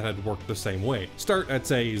better if that had worked the same way. Start at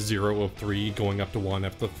say 0 of 3, going up to 1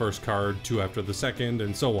 after the first card, 2 after the second,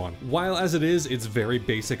 and so on. While as it is, it's very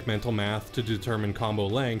basic mental math to determine combo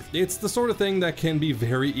length, it's the sort of thing that can be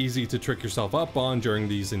very easy to trick yourself up on during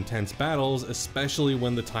these intense battles, especially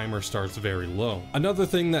when the timer starts very low. Another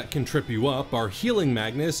thing that can trip you up are healing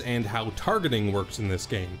Magnus and how targeting works in this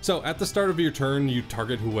game. So at the start of your turn, you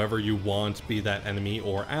target whoever you want, be that enemy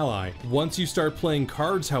or ally. Once you start playing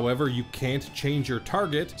cards, however, you can't change your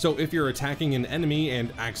target, so if you're attacking an enemy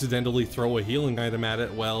and accidentally throw a healing item at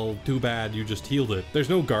it, well, too bad, you just healed it. There's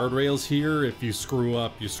no guardrails here. If you screw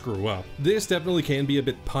up, you screw up. This definitely can be a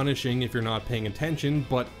bit punishing if you're not paying attention,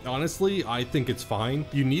 but honestly, I think it's fine.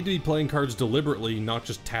 You need to be playing cards deliberately, not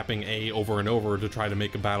just tapping A over and over to try to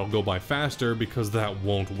make a battle go by faster, because that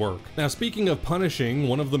won't work. Now, speaking of punishing,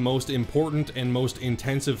 one of the most important and most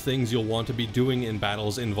intensive things you'll want to be doing in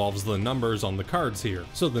battles involves the numbers on the cards here.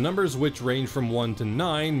 So the numbers, which range from 1 to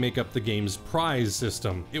 9, make up the game's prize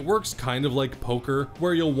system. It works kind of like poker,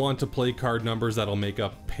 where you'll want to play card numbers that'll make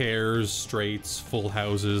up pairs, straights, full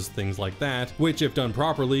houses, things like that, which if done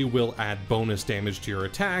properly will add bonus damage to your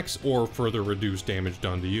attacks or further reduce damage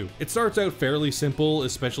done to you. It starts out fairly simple,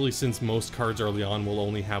 especially since most cards early on will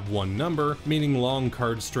only have one number, meaning long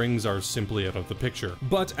card strings are simply out of the picture.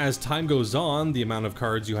 But as time goes on, the amount of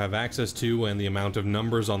cards you have access to and the amount of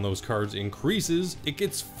numbers on those cards increases. It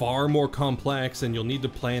gets far more complex, and you'll need to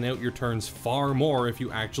plan out your turns far more if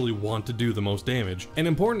you actually want to do the most damage. An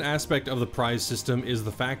important aspect of the prize system is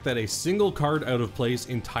the fact that a single card out of place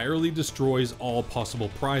entirely destroys all possible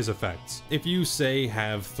prize effects. If you say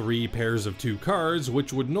have 3 pairs of 2 cards,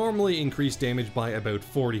 which would normally increase damage by about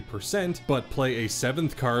 40%, but play a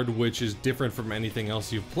 7th card which is different from anything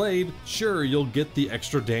else you've played, sure, you'll get the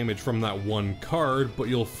extra damage from that one card, but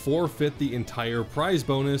you'll forfeit the entire prize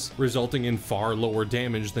bonus, resulting in far lower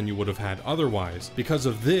damage than you would have had otherwise. Because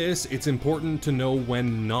of this, it's important to know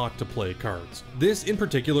when not to play cards. This in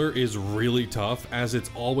particular is really tough, as it's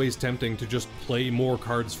it's always tempting to just play more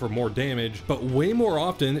cards for more damage, but way more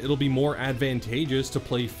often it'll be more advantageous to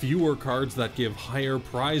play fewer cards that give higher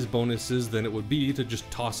prize bonuses than it would be to just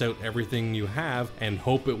toss out everything you have and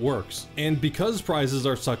hope it works. And because prizes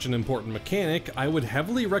are such an important mechanic, I would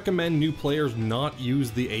heavily recommend new players not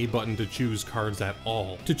use the A button to choose cards at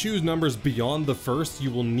all. To choose numbers beyond the first,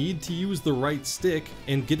 you will need to use the right stick,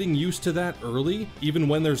 and getting used to that early, even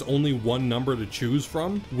when there's only one number to choose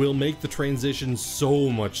from, will make the transition so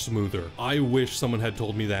much smoother. I wish someone had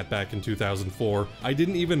told me that back in 2004. I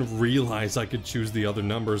didn't even realize I could choose the other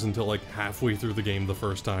numbers until like halfway through the game the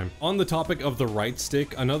first time. On the topic of the right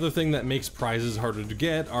stick, another thing that makes prizes harder to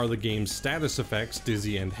get are the game's status effects,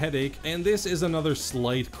 Dizzy and Headache, and this is another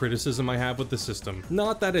slight criticism I have with the system.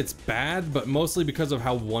 Not that it's bad, but mostly because of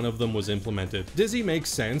how one of them was implemented. Dizzy makes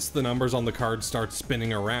sense, the numbers on the card start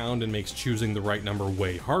spinning around and makes choosing the right number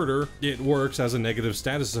way harder. It works as a negative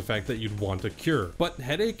status effect that you'd want to cure. But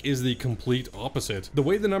Headache is the complete opposite. The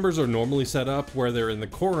way the numbers are normally set up, where they're in the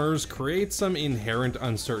corners, creates some inherent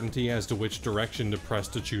uncertainty as to which direction to press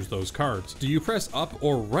to choose those cards. Do you press up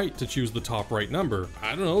or right to choose the top right number?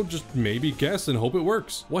 I don't know, just maybe guess and hope it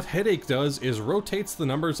works. What Headache does is rotates the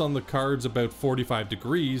numbers on the cards about 45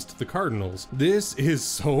 degrees to the cardinals. This is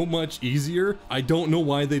so much easier. I don't know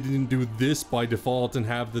why they didn't do this by default and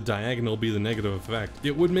have the diagonal be the negative effect.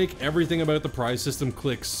 It would make everything about the prize system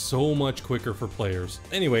click so much quicker for players.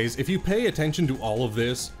 Anyways, if you pay attention to all of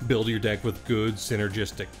this, build your deck with good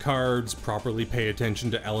synergistic cards, properly pay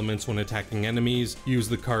attention to elements when attacking enemies, use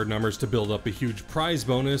the card numbers to build up a huge prize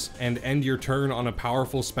bonus, and end your turn on a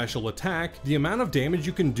powerful special attack, the amount of damage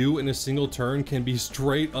you can do in a single turn can be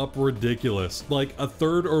straight up ridiculous. Like a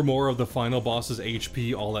third or more of the final boss's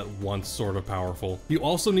HP all at once sort of powerful. You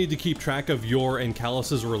also need to keep track of your and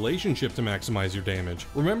Kalus's relationship to maximize your damage.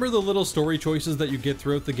 Remember the little story choices that you get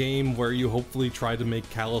throughout the game where you hopefully try to make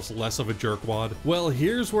Kalus less of a jerkwad? Well,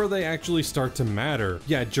 here's where they actually start to matter.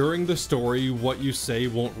 Yeah, during the story, what you say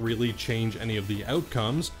won't really change any of the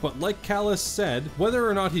outcomes, but like Kalus said, whether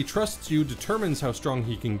or not he trusts you determines how strong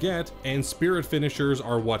he can get, and spirit finishers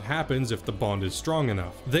are what happens if the bond is strong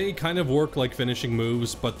enough. They kind of work like finishing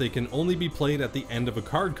moves, but they can only be played at the end of a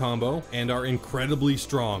card combo, and are incredibly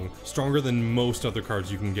strong, stronger than most other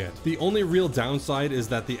cards you can get. The only real downside is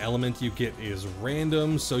that the element you get is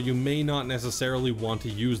random, so you may not necessarily want to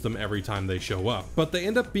use them every time they show up. But they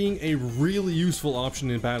end up being a really useful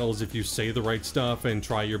option in battles if you say the right stuff and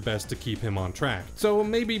try your best to keep him on track. So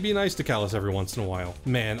maybe be nice to Kalus every once in a while.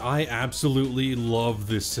 Man, I absolutely love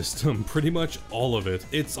this system, pretty much all of it.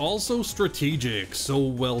 It's also strategic, so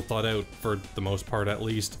well thought out for the most part at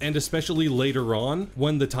least, and especially later on,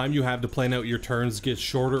 when the time you have to plan out your turns gets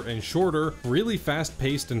shorter and shorter, really fast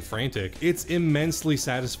paced and frantic. It's immensely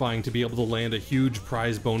satisfying to be able to land a huge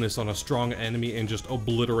prize bonus on a strong enemy and just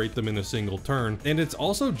obliterate them in a single turn, and it's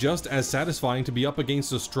also just as satisfying to be up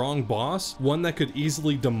against a strong boss, one that could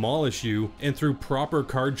easily demolish you, and through proper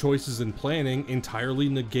card choices and planning, entirely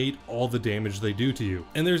negate all the damage they do to you.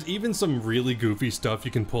 And there's even some really goofy stuff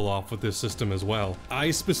you can pull off with this system as well.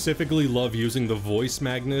 I specifically love using the voice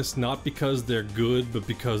Magnus, not because they're good, but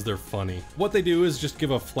because they're funny. What they do is just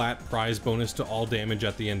give a flat prize bonus to all damage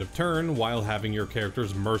at the end of turn, while having your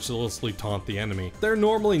characters mercilessly taunt the enemy. They're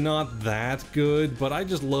normally not that good, but I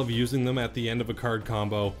just love using them at the end of a card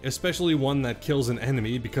combo, especially one that kills an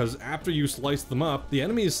enemy, because after you slice them up, the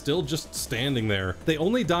enemy is still just standing there. They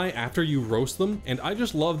only die after you roast them, and I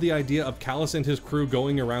just love the idea of Kalus and his crew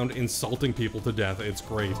going around insulting people to death. It's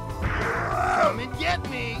great. Come and get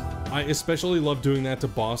me! I especially love doing that to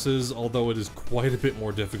bosses, although it is quite a bit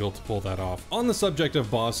more difficult to pull that off. On the subject of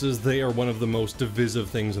bosses, they are one of the most divisive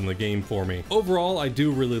things in the game for me. Overall, I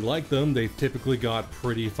do really like them. They've typically got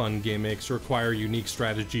pretty fun gimmicks, require unique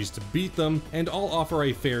strategies to beat them, and all offer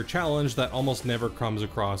a fair challenge that almost never comes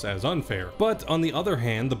across as unfair. But on the other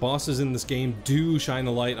hand, the bosses in this game do shine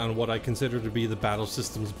a light on what I consider to be the battle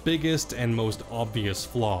system's biggest and most obvious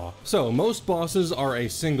flaw. So, most bosses are a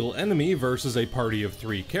single enemy versus a party of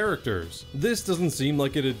 3 characters. This doesn't seem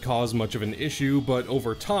like it'd cause much of an issue, but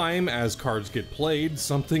over time, as cards get played,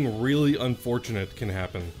 something really unfortunate can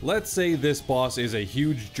happen. Let's say this boss is a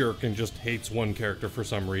huge jerk and just hates one character for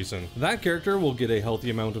some reason. That character will get a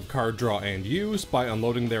healthy amount of card draw and use by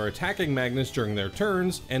unloading their attacking Magnus during their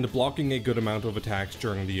turns and blocking a good amount of attacks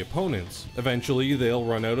during the opponents. Eventually, they'll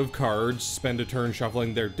run out of cards, spend a turn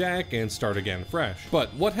shuffling their deck, and start again fresh.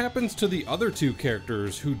 But what happens to the other 2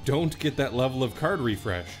 characters who don't get that level of card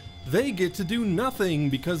refresh? They get to do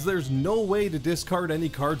nothing because there's no way to discard any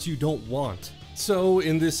cards you don't want. So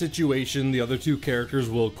in this situation, the other two characters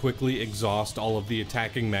will quickly exhaust all of the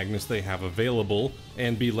attacking Magnus they have available,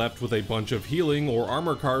 and be left with a bunch of healing or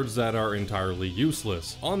armor cards that are entirely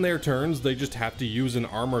useless. On their turns, they just have to use an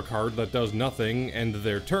armor card that does nothing, end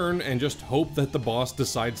their turn, and just hope that the boss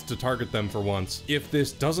decides to target them for once. If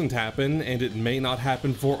this doesn't happen, and it may not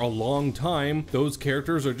happen for a long time, those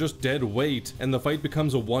characters are just dead weight, and the fight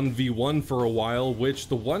becomes a 1v1 for a while, which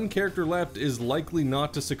the one character left is likely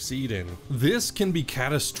not to succeed in. This can be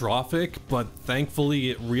catastrophic, but thankfully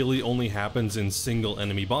it really only happens in single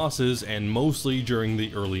enemy bosses, and mostly during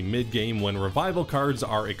the early mid-game when revival cards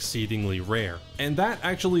are exceedingly rare. And that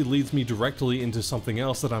actually leads me directly into something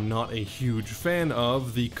else that I'm not a huge fan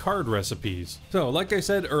of, the card recipes. So, like I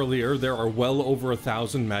said earlier, there are well over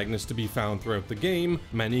 1,000 Magnus to be found throughout the game.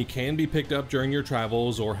 Many can be picked up during your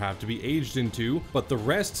travels or have to be aged into, but the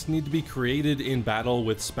rest need to be created in battle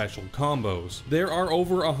with special combos. There are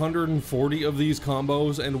over 140 of these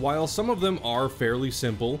combos, and while some of them are fairly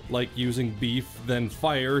simple, like using beef then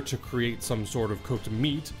fire to create some sort of cooked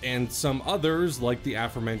meat, and some others, like the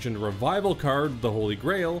aforementioned revival card, the Holy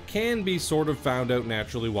Grail, can be sort of found out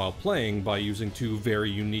naturally while playing by using two very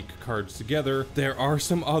unique cards together. There are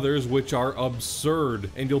some others which are absurd,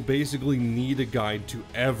 and you'll basically need a guide to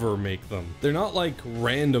ever make them. They're not like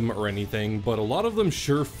random or anything, but a lot of them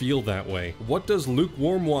sure feel that way. What does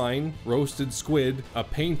lukewarm wine, roasted squid, a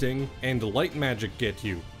painting, and light magic get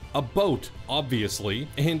you? A boat, obviously.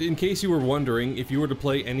 And in case you were wondering, if you were to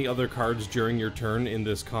play any other cards during your turn in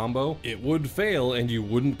this combo, it would fail and you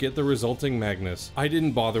wouldn't get the resulting Magnus. I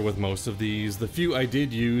didn't bother with most of these. The few I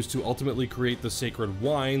did use to ultimately create the Sacred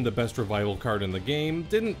Wine, the best revival card in the game,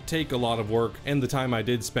 didn't take a lot of work, and the time I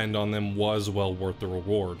did spend on them was well worth the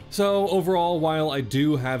reward. So overall, while I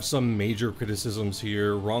do have some major criticisms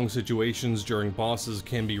here, wrong situations during bosses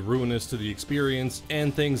can be ruinous to the experience,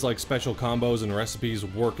 and things like special combos and recipes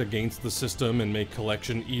work against the system and make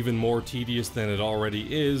collection even more tedious than it already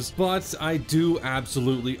is, but I do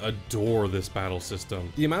absolutely adore this battle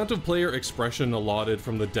system. The amount of player expression allotted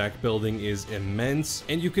from the deck building is immense,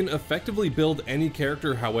 and you can effectively build any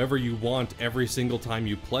character however you want every single time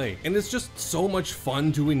you play, and it's just so much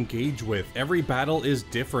fun to engage with. Every battle is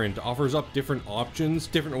different, offers up different options,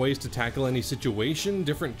 different ways to tackle any situation,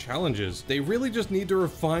 different challenges. They really just need to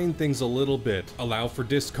refine things a little bit, allow for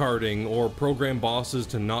discarding, or program bosses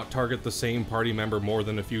to not target the same party member more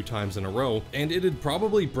than a few times in a row, and it'd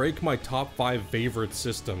probably break my top 5 favorite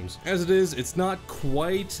systems. As it is, it's not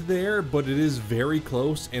quite there, but it is very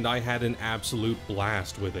close, and I had an absolute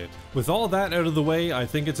blast with it. With all that out of the way, I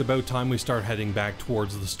think it's about time we start heading back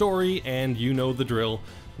towards the story, and you know the drill.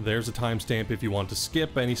 There's a timestamp if you want to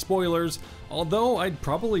skip any spoilers, although I'd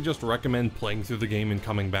probably just recommend playing through the game and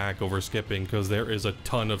coming back over skipping, because there is a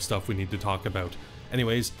ton of stuff we need to talk about.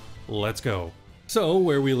 Anyways, let's go. So,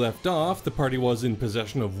 where we left off, the party was in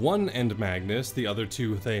possession of one End Magnus, the other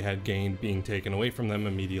two they had gained being taken away from them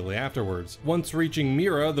immediately afterwards. Once reaching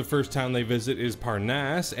Mira, the first town they visit is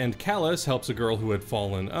Parnasse, and Callus helps a girl who had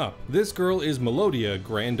fallen up. This girl is Melodia,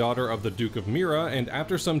 granddaughter of the Duke of Mira, and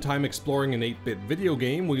after some time exploring an 8-bit video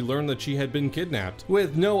game, we learn that she had been kidnapped.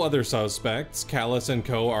 With no other suspects, Callus and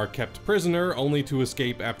co are kept prisoner, only to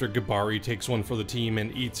escape after Gabari takes one for the team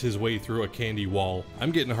and eats his way through a candy wall.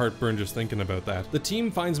 I'm getting heartburn just thinking about that. The team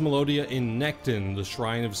finds Melodia in Necton, the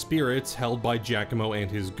Shrine of Spirits held by Giacomo and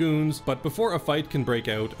his goons, but before a fight can break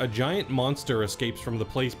out, a giant monster escapes from the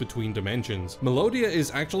place between dimensions. Melodia is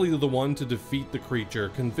actually the one to defeat the creature,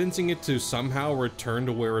 convincing it to somehow return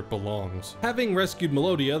to where it belongs. Having rescued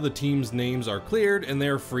Melodia, the team's names are cleared and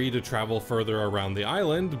they're free to travel further around the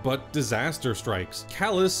island, but disaster strikes.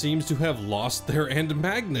 Callus seems to have lost their End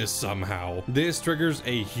Magnus somehow. This triggers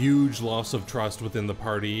a huge loss of trust within the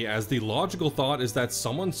party, as the logical thought is that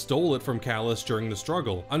someone stole it from Callus during the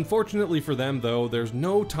struggle. Unfortunately for them though, there's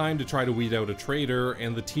no time to try to weed out a traitor,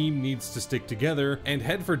 and the team needs to stick together and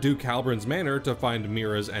head for Duke Halbrand's manor to find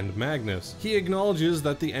Mira's End Magnus. He acknowledges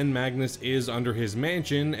that the End Magnus is under his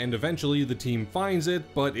mansion, and eventually the team finds it,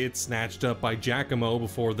 but it's snatched up by Giacomo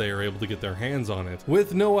before they are able to get their hands on it.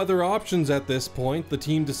 With no other options at this point, the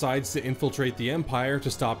team decides to infiltrate the Empire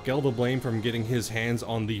to stop Gelderblame from getting his hands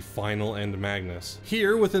on the final End Magnus.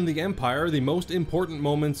 Here, within the Empire, the most important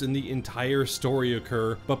moments in the entire story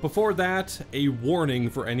occur, but before that, a warning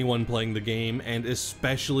for anyone playing the game, and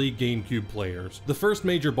especially GameCube players. The first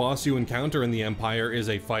major boss you encounter in the Empire is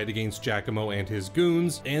a fight against Giacomo and his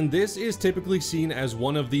goons, and this is typically seen as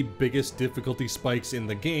one of the biggest difficulty spikes in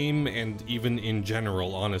the game, and even in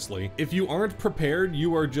general, honestly. If you aren't prepared,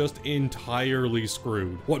 you are just entirely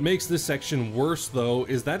screwed. What makes this section worse, though,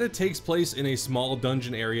 is that it takes place in a small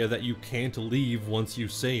dungeon area that you can't leave once you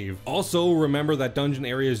save. Also, remember that dungeon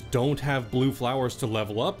areas don't have blue flowers to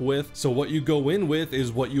level up with, so what you go in with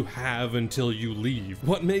is what you have until you leave.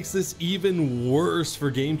 What makes this even worse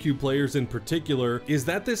for GameCube players in particular is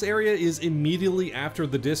that this area is immediately after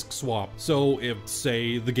the disc swap. So if,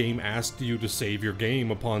 say, the game asked you to save your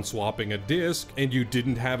game upon swapping a disc and you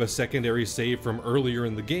didn't have a secondary save from earlier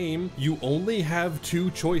in the game, you only have two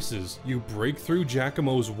choices. You break through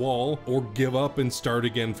Giacomo's wall or give up and start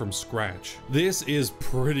again from scratch. This is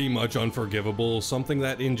pretty much unforgivable, something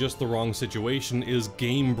that in just the wrong situation is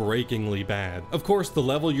game-breakingly bad. Of course, the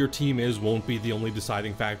level your team is won't be the only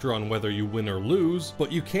deciding factor on whether you win or lose,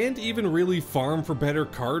 but you can't even really farm for better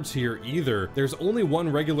cards here either. There's only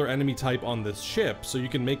one regular enemy type on this ship, so you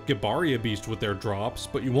can make Gabaria Beast with their drops,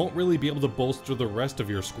 but you won't really be able to bolster the rest of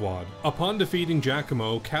your squad. Upon defeating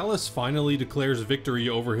Giacomo, Callus finally declares victory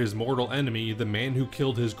over his mortal enemy, the man who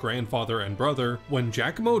killed his grandfather and brother, when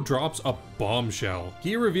Giacomo drops a bombshell.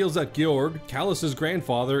 He reveals that Georg, Callus's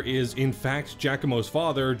grandfather, is in fact Giacomo's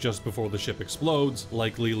father just before the ship explodes,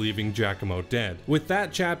 likely leaving Giacomo dead. With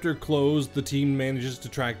that chapter closed, the team manages to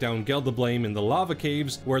track down Geldeblame in the lava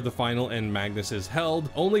caves where the final end Magnus is held,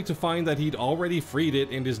 only to find that he'd already freed it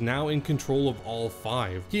and is now in control of all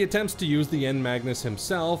five. He attempts to use the end Magnus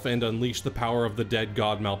himself and unleash the power of the dead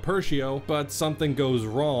god Malpertio, but something goes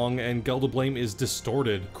wrong and Geldeblame is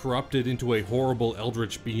distorted, corrupted into a horrible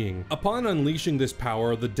eldritch being. Upon unleashing this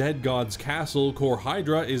power, the dead god's castle, Kor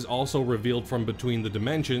Hydra, is also revealed from between the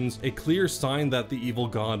dimensions, a clear sign that the evil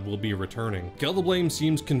god will be returning. Geldeblame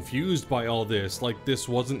seems confused by all this, like this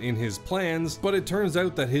wasn't in his plans, but it turns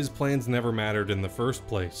out that his plans never mattered in the first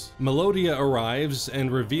place. Melodia arrives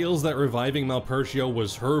and reveals that reviving Malpertio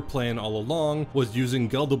was her plan all along, was using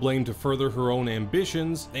Geldeblame to further her own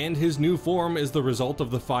ambitions, and his new form is the result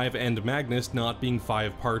of the five-end Magnus not being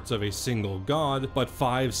five parts of a single god, but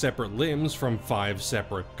five separate limbs from five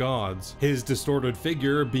separate gods. His distorted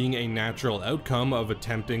figure being a natural outcome of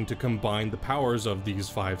attempting to combine the powers of these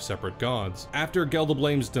five separate gods. After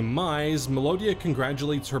Geldeblame's demise, Melodia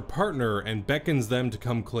congratulates her partner and beckons them to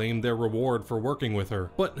come claim their reward for working with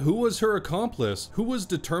her. But who was her accomplice? Who was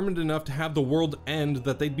determined enough to have the world end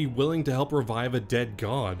that they'd be willing to help revive a dead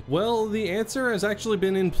god? Well, the answer has actually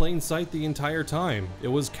been in plain sight the entire time. It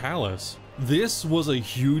was Callus. This was a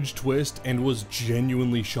huge twist and was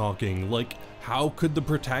genuinely shocking. Like, how could the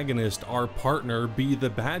protagonist, our partner, be the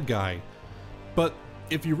bad guy? But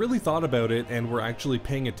if you really thought about it and were actually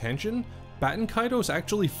paying attention, Baten Kaitos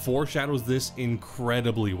actually foreshadows this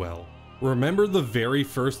incredibly well. Remember the very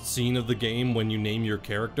first scene of the game when you name your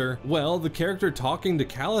character? Well, the character talking to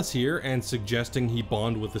Callus here and suggesting he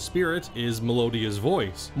bond with the spirit is Melodia's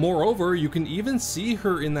voice. Moreover, you can even see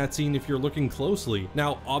her in that scene if you're looking closely.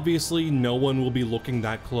 Now, obviously, no one will be looking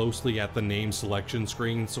that closely at the name selection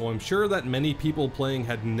screen, so I'm sure that many people playing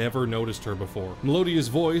had never noticed her before. Melodia's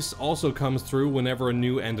voice also comes through whenever a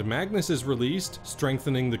new End Magnus is released,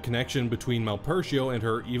 strengthening the connection between Malpertio and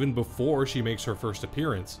her even before she makes her first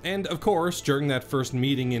appearance. And of course, during that first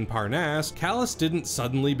meeting in Parnasse, Callus didn't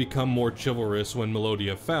suddenly become more chivalrous when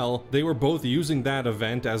Melodia fell. They were both using that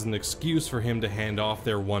event as an excuse for him to hand off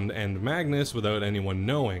their one End Magnus without anyone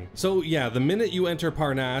knowing. So yeah, the minute you enter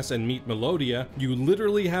Parnasse and meet Melodia, you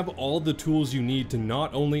literally have all the tools you need to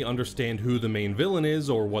not only understand who the main villain is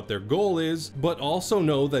or what their goal is, but also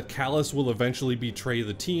know that Callus will eventually betray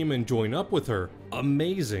the team and join up with her.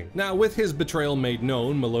 Amazing. Now, with his betrayal made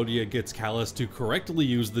known, Melodia gets Callus to correctly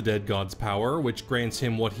use the dead god's power, which grants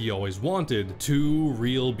him what he always wanted, 2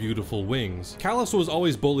 real beautiful wings. Callus was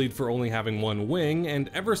always bullied for only having one wing,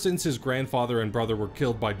 and ever since his grandfather and brother were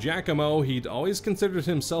killed by Giacomo, he'd always considered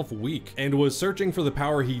himself weak, and was searching for the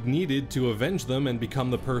power he needed to avenge them and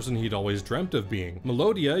become the person he'd always dreamt of being.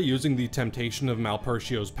 Melodia, using the temptation of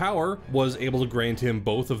Malpertio's power, was able to grant him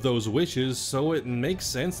both of those wishes, so it makes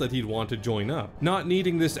sense that he'd want to join up. Not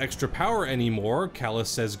needing this extra power anymore, Callus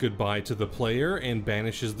says goodbye to the player and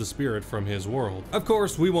banishes the spirit from his world. Of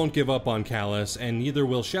course, we won't give up on Callus, and neither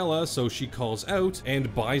will Shella, so she calls out,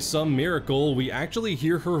 and by some miracle, we actually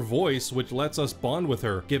hear her voice, which lets us bond with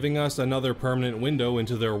her, giving us another permanent window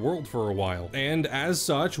into their world for a while. And as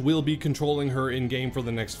such, we'll be controlling her in-game for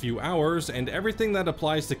the next few hours, and everything that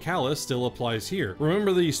applies to Callus still applies here.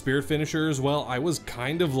 Remember the spirit finishers? Well, I was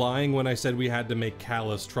kind of lying when I said we had to make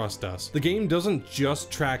Callus trust us. The game doesn't doesn't just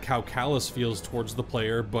track how Callus feels towards the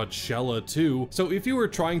player, but Shella too. So if you were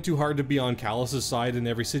trying too hard to be on Callus's side in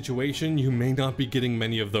every situation, you may not be getting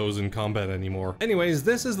many of those in combat anymore. Anyways,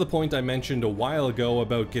 this is the point I mentioned a while ago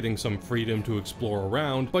about getting some freedom to explore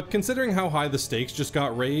around, but considering how high the stakes just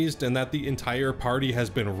got raised and that the entire party has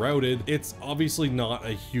been routed, it's obviously not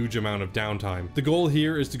a huge amount of downtime. The goal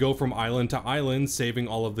here is to go from island to island, saving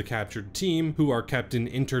all of the captured team, who are kept in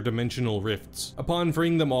interdimensional rifts. Upon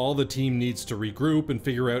freeing them all, the team needs to regroup and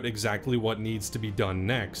figure out exactly what needs to be done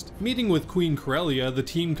next. Meeting with Queen Corellia, the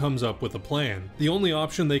team comes up with a plan. The only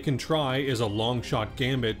option they can try is a long-shot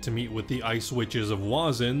gambit to meet with the Ice Witches of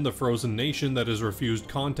Wazen, the frozen nation that has refused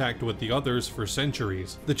contact with the others for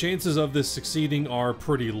centuries. The chances of this succeeding are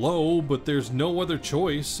pretty low, but there's no other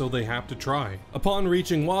choice, so they have to try. Upon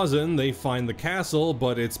reaching Wazen, they find the castle,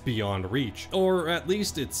 but it's beyond reach. Or at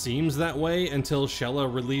least it seems that way until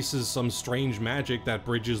Shella releases some strange magic that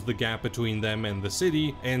bridges the gap between them and the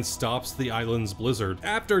city and stops the island's blizzard.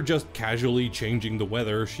 After just casually changing the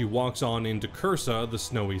weather, she walks on into Cursa, the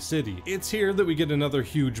snowy city. It's here that we get another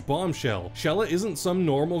huge bombshell. Shella isn't some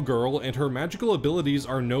normal girl, and her magical abilities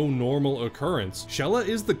are no normal occurrence. Shella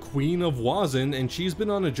is the Queen of Wazen, and she's been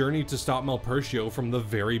on a journey to stop Malpertio from the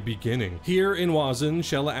very beginning. Here in Wazen,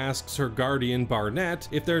 Shella asks her guardian Barnett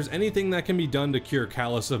if there's anything that can be done to cure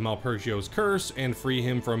Callus of Malpertio's curse and free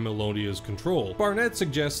him from Melodia's control. Barnett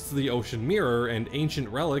suggests the Ocean Mirror, an ancient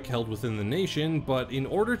relic held within the nation, but in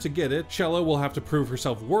order to get it, Shella will have to prove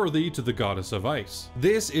herself worthy to the Goddess of Ice.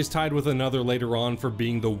 This is tied with another later on for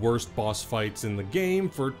being the worst boss fights in the game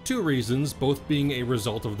for two reasons, both being a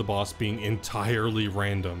result of the boss being entirely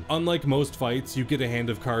random. Unlike most fights, you get a hand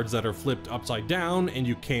of cards that are flipped upside down and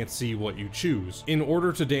you can't see what you choose. In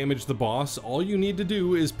order to damage the boss, all you need to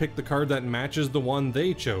do is pick the card that matches the one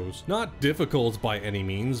they chose. Not difficult by any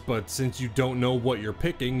means, but since you don't know what you're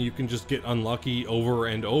picking, you can just get unlucky over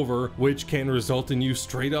and over, which can result in you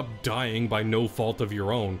straight up dying by no fault of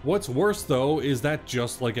your own. What's worse though is that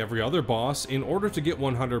just like every other boss, in order to get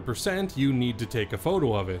 100%, you need to take a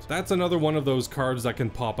photo of it. That's another one of those cards that can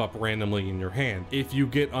pop up randomly in your hand. If you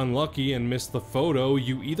get unlucky and miss the photo,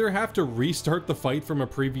 you either have to restart the fight from a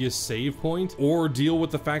previous save point, or deal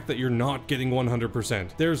with the fact that you're not getting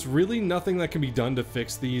 100%. There's really nothing that can be done to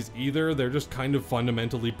fix these either, they're just kind of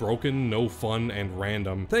fundamentally broken, no fun, and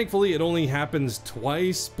random. Thankfully, it only happens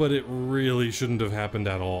twice, but it really shouldn't have happened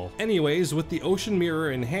at all. Anyways, with the Ocean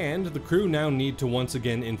Mirror in hand, the crew now need to once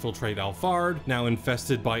again infiltrate Alfard, now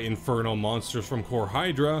infested by infernal monsters from Core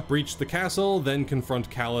Hydra, breach the castle, then confront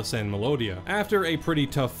Callus and Melodia. After a pretty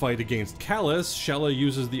tough fight against Callus, Shella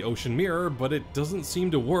uses the Ocean Mirror, but it doesn't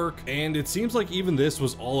seem to work, and it seems like even this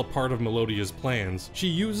was all a part of Melodia's plans. She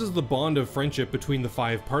uses the bond of friendship between the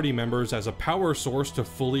 5 party members as a power source to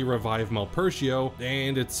fully revive Malpertio,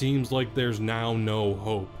 and it seems like there's now no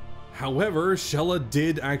hope. However, Shella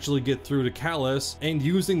did actually get through to Callus, and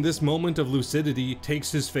using this moment of lucidity,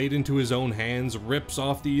 takes his fate into his own hands, rips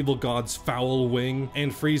off the evil god's foul wing,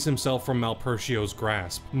 and frees himself from Malpertio's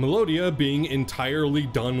grasp. Melodia, being entirely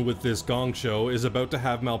done with this gong show, is about to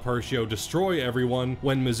have Malpertio destroy everyone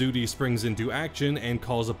when Mizuti springs into action and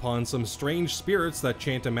calls upon some strange spirits that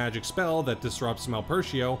chant a magic spell that disrupts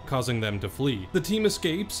Malpertio, causing them to flee. The team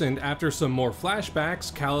escapes, and after some more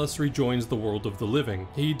flashbacks, Callus rejoins the world of the living.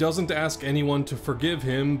 He doesn't ask anyone to forgive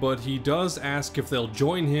him, but he does ask if they'll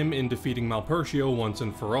join him in defeating Malpertio once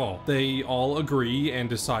and for all. They all agree and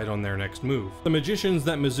decide on their next move. The magicians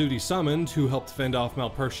that Mizuti summoned, who helped fend off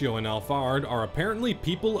Malpertio and Alfard, are apparently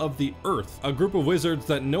people of the Earth, a group of wizards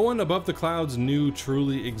that no one above the clouds knew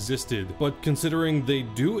truly existed. But considering they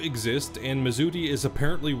do exist, and Mizuti is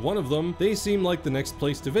apparently one of them, they seem like the next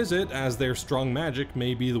place to visit, as their strong magic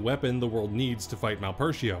may be the weapon the world needs to fight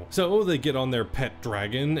Malpertio. So they get on their pet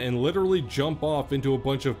dragon and literally jump off into a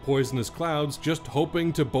bunch of poisonous clouds, just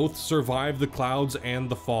hoping to both survive the clouds and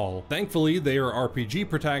the fall. Thankfully, they are RPG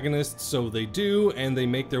protagonists, so they do, and they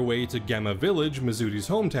make their way to Gemma Village, Mizuti's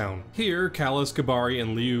hometown. Here, Callus, Kabari,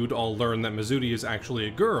 and Liud all learn that Mizuti is actually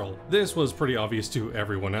a girl. This was pretty obvious to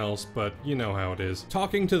everyone else, but you know how it is.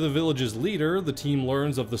 Talking to the village's leader, the team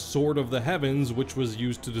learns of the Sword of the Heavens, which was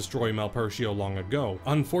used to destroy Malpertio long ago.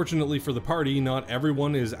 Unfortunately for the party, not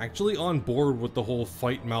everyone is actually on board with the whole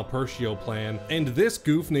fight Malpertio Malpertio plan, and this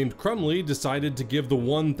goof named Crumley decided to give the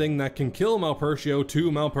one thing that can kill Malpertio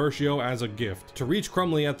to Malpertio as a gift. To reach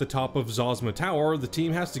Crumley at the top of Zosma Tower, the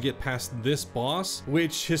team has to get past this boss,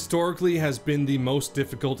 which historically has been the most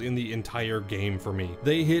difficult in the entire game for me.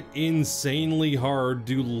 They hit insanely hard,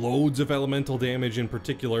 do loads of elemental damage in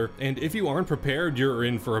particular, and if you aren't prepared, you're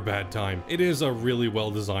in for a bad time. It is a really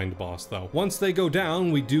well designed boss though. Once they go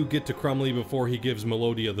down, we do get to Crumley before he gives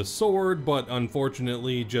Melodia the sword, but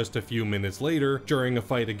unfortunately just a few minutes later, during a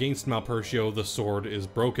fight against Malpertio, the sword is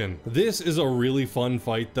broken. This is a really fun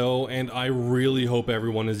fight though, and I really hope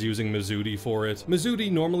everyone is using Mizudi for it.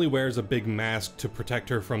 Mizudi normally wears a big mask to protect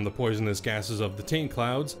her from the poisonous gases of the taint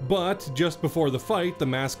clouds, but just before the fight, the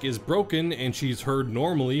mask is broken and she's heard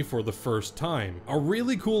normally for the first time. A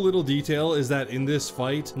really cool little detail is that in this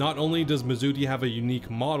fight, not only does Mizudi have a unique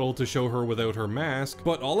model to show her without her mask,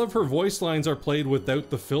 but all of her voice lines are played without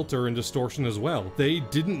the filter and distortion as well. They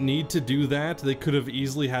didn't need to do that. They could have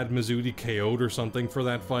easily had Mizudi KO'd or something for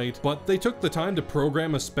that fight, but they took the time to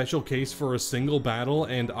program a special case for a single battle,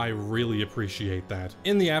 and I really appreciate that.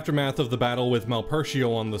 In the aftermath of the battle with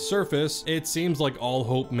Malpertio on the surface, it seems like all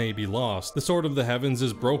hope may be lost. The Sword of the Heavens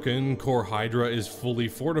is broken, Core Hydra is fully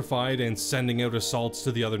fortified and sending out assaults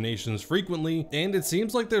to the other nations frequently, and it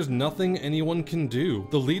seems like there's nothing anyone can do.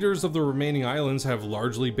 The leaders of the remaining islands have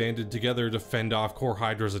largely banded together to fend off Core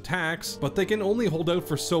Hydra's attacks, but they can only hold out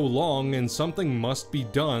for so long and something must be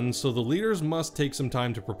done, so the leaders must take some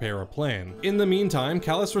time to prepare a plan. In the meantime,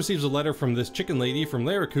 Calus receives a letter from this chicken lady from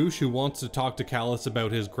Larakush who wants to talk to Calus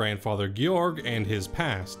about his grandfather Georg and his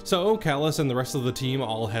past. So Calus and the rest of the team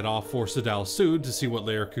all head off for Sadal Sud to see what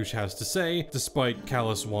Larakush has to say, despite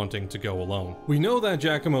Calus wanting to go alone. We know that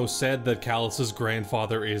Giacomo said that Calus's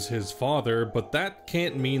grandfather is his father, but that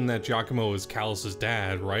can't mean that Giacomo is Calus's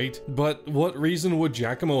dad, right? But what reason would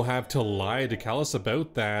Giacomo have to lie to Calus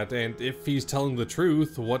about that? And if he's telling the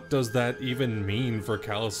truth, what does that even mean for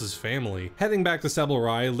Calus's family? Heading back to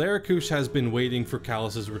Sebelrai, Larakush has been waiting for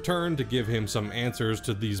Calus's return to give him some answers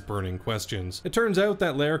to these burning questions. It turns out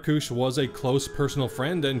that Larakush was a close personal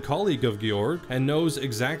friend and colleague of Georg, and knows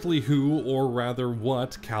exactly who, or rather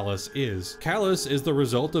what, Calus is. Calus is the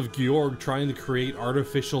result of Georg trying to create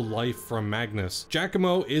artificial life from Magnus.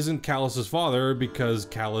 Giacomo isn't Calus's father because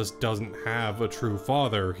Calus doesn't have a true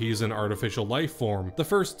father. He's an artificial life form. The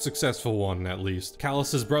first successful one, at least.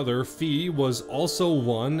 Calus's brother, Fee, was also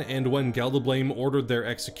one, and when Geldablame ordered their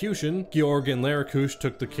execution, Georg and Larakush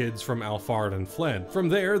took the kids from Alfard and fled. From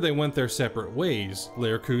there, they went their separate ways.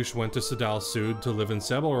 Larakush went to Sadal Sud to live in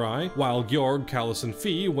Sebelrai, while Georg, Calus, and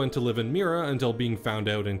Fee went to live in Mira until being found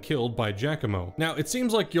out and killed by Giacomo. Now, it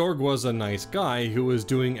seems like Georg was a nice guy who was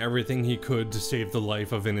doing everything he could to save the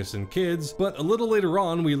life of innocent kids, but a little later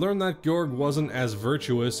on, we learn that Georg wasn't as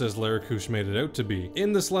virtuous as Larakush made it out to be.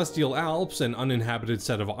 In the Celestial Alps, an uninhabited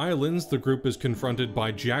set of islands, the group is confronted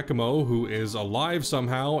by Giacomo, who is alive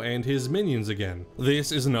somehow, and his minions again.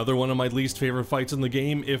 This is another one of my least favorite fights in the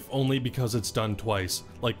game, if only because it's done twice.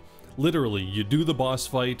 Like, literally, you do the boss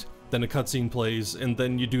fight, then a cutscene plays, and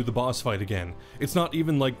then you do the boss fight again. It's not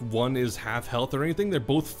even like one is half health or anything, they're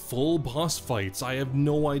both full boss fights. I have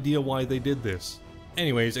no idea why they did this.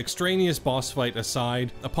 Anyways, extraneous boss fight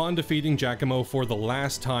aside, upon defeating Giacomo for the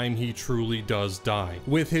last time, he truly does die.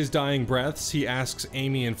 With his dying breaths, he asks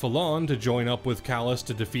Amy and Falon to join up with Calus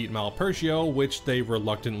to defeat Malpertio, which they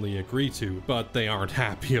reluctantly agree to, but they aren't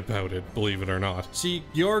happy about it, believe it or not. See,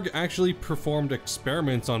 Georg actually performed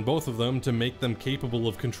experiments on both of them to make them capable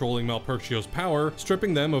of controlling Malpertio's power,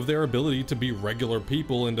 stripping them of their ability to be regular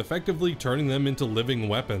people and effectively turning them into living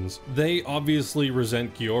weapons. They obviously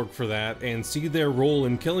resent Georg for that and see their role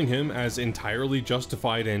in killing him as entirely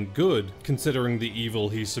justified and good, considering the evil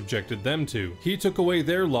he subjected them to. He took away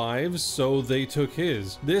their lives, so they took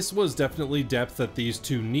his. This was definitely depth that these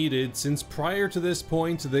two needed, since prior to this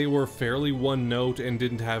point they were fairly one note and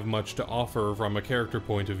didn't have much to offer from a character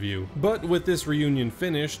point of view. But with this reunion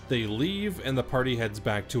finished, they leave and the party heads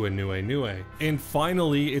back to Anue Nue. And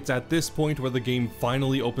finally, it's at this point where the game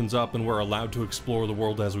finally opens up and we're allowed to explore the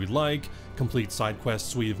world as we like, complete side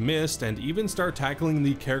quests we've missed, and even start tackling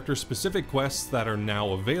the character-specific quests that are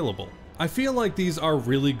now available. I feel like these are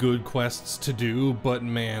really good quests to do, but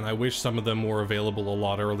man, I wish some of them were available a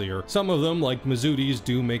lot earlier. Some of them, like Mizudi's,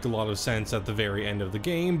 do make a lot of sense at the very end of the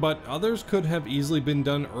game, but others could have easily been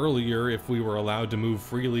done earlier if we were allowed to move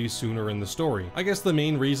freely sooner in the story. I guess the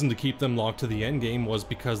main reason to keep them locked to the endgame was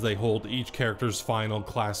because they hold each character's final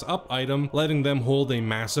class up item, letting them hold a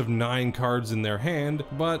massive 9 cards in their hand,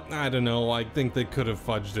 but I don't know, I think they could have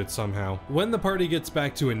fudged it somehow. When the party gets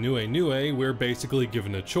back to Anue Nue, we're basically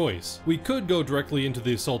given a choice. We could go directly into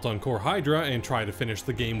the assault on Core Hydra and try to finish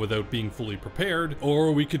the game without being fully prepared,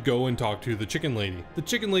 or we could go and talk to the Chicken Lady. The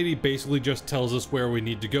Chicken Lady basically just tells us where we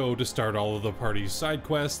need to go to start all of the party's side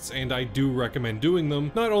quests, and I do recommend doing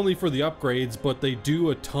them, not only for the upgrades, but they do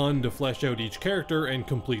a ton to flesh out each character and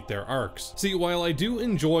complete their arcs. See, while I do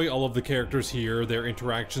enjoy all of the characters here, their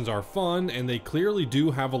interactions are fun, and they clearly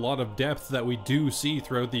do have a lot of depth that we do see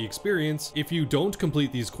throughout the experience, if you don't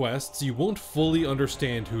complete these quests, you won't fully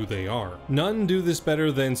understand who they are. None do this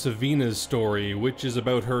better than Savina's story, which is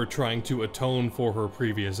about her trying to atone for her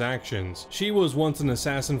previous actions. She was once an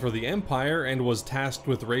assassin for the Empire and was tasked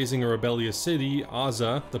with razing a rebellious city,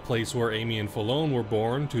 Aza, the place where Amy and Falone were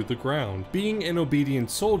born, to the ground. Being an obedient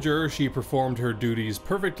soldier, she performed her duties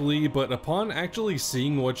perfectly, but upon actually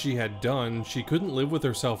seeing what she had done, she couldn't live with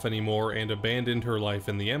herself anymore and abandoned her life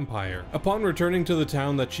in the Empire. Upon returning to the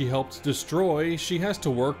town that she helped destroy, she has to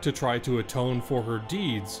work to try to atone for her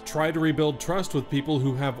deeds, try to rebuild trust with people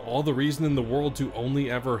who have all the reason in the world to only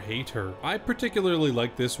ever hate her. I particularly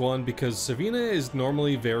like this one because Savina is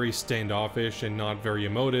normally very standoffish and not very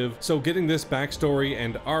emotive, so getting this backstory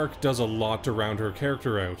and arc does a lot to round her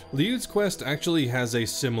character out. Liud's quest actually has a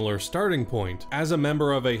similar starting point. As a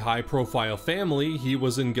member of a high-profile family, he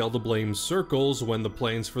was in Geldablame's circles when the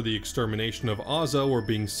plans for the extermination of Aza were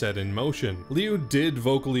being set in motion. Liud did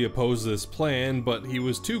vocally oppose this plan, but he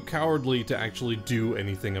was too cowardly to actually do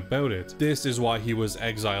anything about it. This is why he was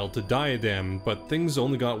exiled to Diadem, but things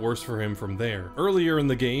only got worse for him from there. Earlier in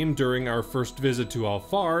the game, during our first visit to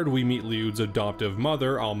Alfard, we meet Liud's adoptive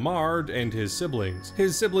mother, Almard, and his siblings.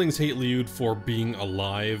 His siblings hate Liud for being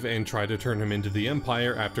alive and try to turn him into the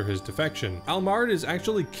Empire after his defection. Almard is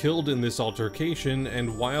actually killed in this altercation,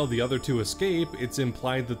 and while the other two escape, it's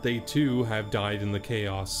implied that they too have died in the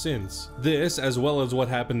chaos since. This, as well as what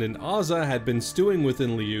happened in Aza, had been stewing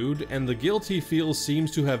within Liud, and the guilt he feels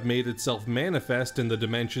seems to have made itself manifest in the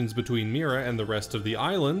dimensions between Mira and the rest of the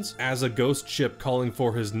islands, as a ghost ship calling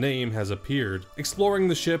for his name has appeared. Exploring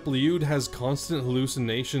the ship, Liud has constant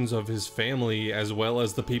hallucinations of his family, as well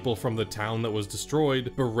as the people from the town that was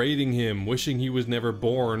destroyed, berating him, wishing he was never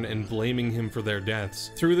born, and blaming him for their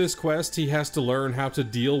deaths. Through this quest, he has to learn how to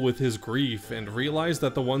deal with his grief, and realize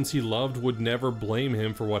that the ones he loved would never blame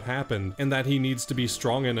him for what happened, and that he needs to be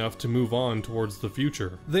strong enough to move on towards the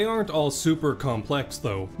future. They aren't all super complex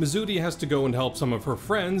though. Mizudi has to go and help some of her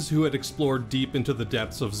friends who had explored deep into the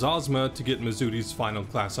depths of Zosma to get Mizudi's final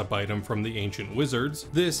class-up item from the ancient wizards.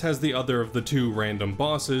 This has the other of the two random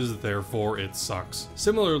bosses, therefore it sucks.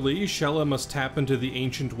 Similarly, Shella must tap into the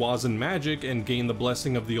ancient Wazan magic and gain the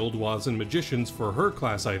blessing of the old Wazan magicians for her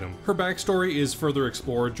class item. Her backstory is further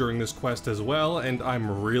explored during this quest as well, and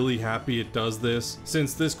I'm really happy it does this,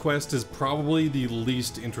 since this quest is probably the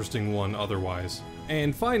least interesting one otherwise.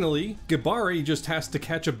 And finally, Gibari just has to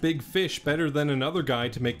catch a big fish better than another guy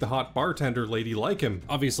to make the hot bartender lady like him.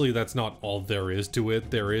 Obviously that's not all there is to it,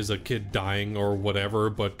 there is a kid dying or whatever,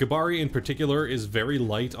 but Gibari in particular is very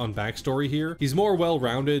light on backstory here. He's more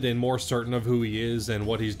well-rounded and more certain of who he is and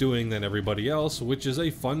what he's doing than everybody else, which is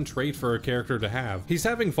a fun trait for a character to have. He's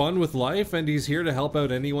having fun with life and he's here to help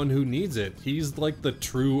out anyone who needs it. He's like the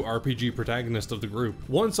true RPG protagonist of the group.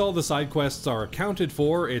 Once all the side quests are accounted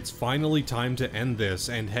for, it's finally time to end this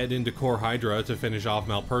and head into Core Hydra to finish off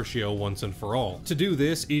Malpertio once and for all. To do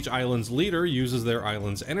this, each island's leader uses their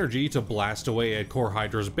island's energy to blast away at Core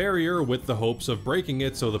Hydra's barrier with the hopes of breaking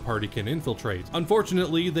it so the party can infiltrate.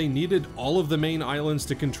 Unfortunately, they needed all of the main islands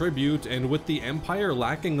to contribute, and with the Empire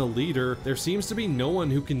lacking a leader, there seems to be no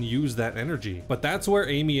one who can use that energy. But that's where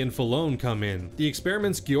Amy and Falone come in. The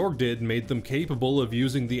experiments Georg did made them capable of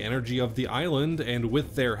using the energy of the island, and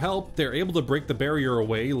with their help, they're able to break the barrier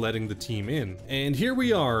away, letting the team in. And here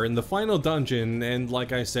we are in the final dungeon, and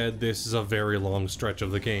like I said, this is a very long stretch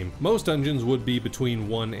of the game. Most dungeons would be between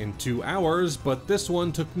 1 and 2 hours, but this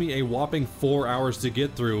one took me a whopping 4 hours to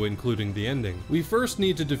get through, including the ending. We first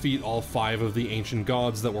need to defeat all 5 of the ancient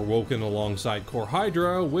gods that were woken alongside Core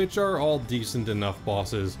Hydra, which are all decent enough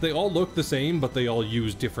bosses. They all look the same, but they all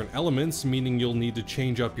use different elements, meaning you'll need to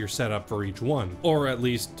change up your setup for each one, or at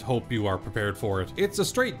least hope you are prepared for it. It's a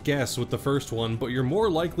straight guess with the first one, but you're more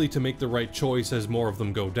likely to make the right choice as more of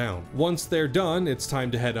them go down. Once they're done, it's time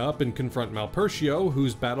to head up and confront Malpertio,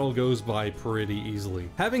 whose battle goes by pretty easily.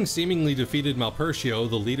 Having seemingly defeated Malpertio,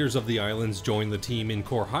 the leaders of the islands join the team in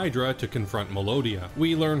Core Hydra to confront Melodia.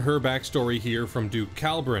 We learn her backstory here from Duke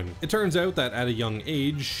Calbrin. It turns out that at a young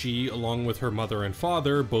age, she, along with her mother and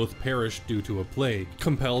father, both perished due to a plague.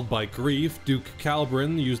 Compelled by grief, Duke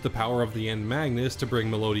Calbrin used the power of the end Magnus to bring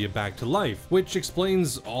Melodia back to life, which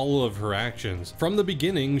explains all of her actions. From the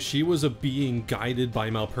beginning, she was a being being guided by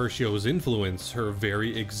Malpercio's influence, her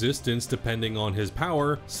very existence depending on his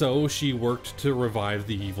power, so she worked to revive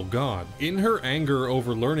the evil god. In her anger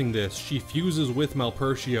over learning this, she fuses with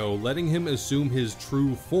Malpercio, letting him assume his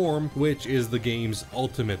true form, which is the game's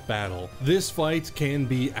ultimate battle. This fight can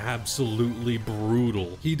be absolutely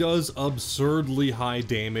brutal. He does absurdly high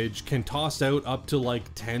damage, can toss out up to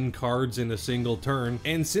like 10 cards in a single turn,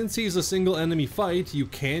 and since he's a single enemy fight, you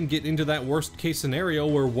can get into that worst case scenario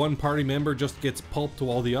where one party member just gets pulped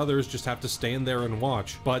while the others just have to stand there and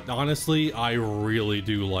watch. But honestly, I really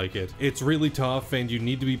do like it. It's really tough and you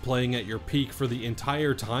need to be playing at your peak for the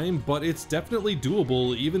entire time, but it's definitely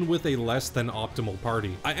doable even with a less than optimal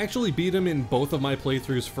party. I actually beat him in both of my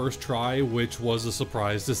playthroughs first try, which was a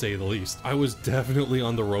surprise to say the least. I was definitely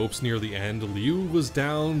on the ropes near the end. Liu was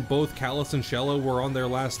down, both Kaitos and Shella were on their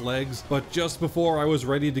last legs, but just before I was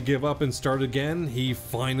ready to give up and start again, he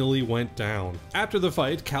finally went down. After the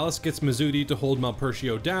fight, Kaitos gets Mizuti to hold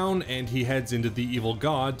Malpercio down, and he heads into the evil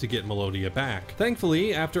god to get Melodia back.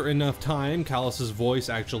 Thankfully, after enough time, Kaitos' voice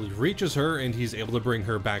actually reaches her and he's able to bring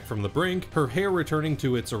her back from the brink, her hair returning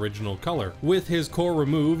to its original color. With his core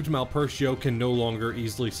removed, Malpercio can no longer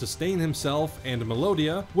easily sustain himself, and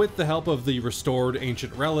Melodia, with the help of the restored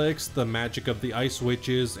ancient relics, the magic of the ice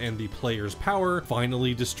witches, and the player's power,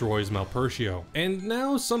 finally destroys Malpercio. And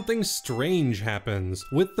now something strange happens.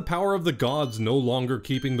 With the power of the gods no longer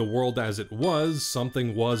keeping the world as it was,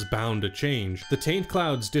 something was bound to change. The taint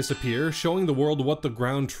clouds disappear, showing the world what the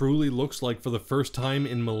ground truly looks like for the first time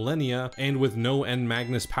in millennia, and with no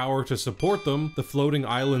Magnus power to support them, the floating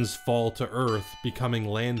islands fall to Earth, becoming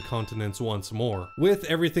land continents once more. With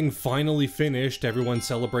everything finally finished, everyone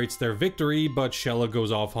celebrates their victory, but Shella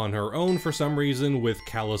goes off on her own for some reason, with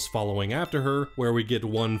Kaitos following after her, where we get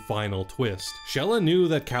one final twist. Shella knew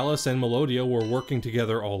that Kaitos and Melodia were working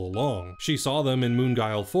together all along. She saw them in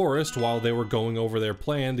Moonguile Forest while they were going over their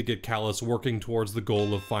plan to get Kaitos working towards the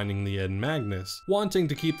goal of finding the Magnus. Wanting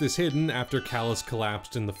to keep this hidden after Kaitos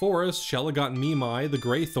collapsed in the forest, Shella got Mimai, the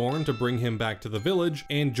Greythorn, to bring him back to the village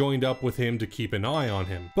and joined up with him to keep an eye on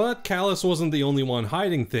him. But Kaitos wasn't the only one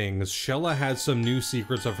hiding things. Shella had some new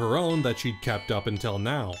secrets of her own that she'd kept up until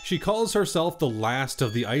now. She calls herself the last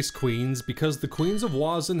of the Ice Queens because the Queens of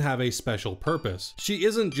Wazin have a special purpose. She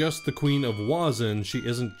isn't just the Queen of Wazin, she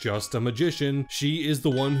isn't just a magician, she is the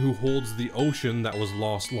one who holds the ocean that was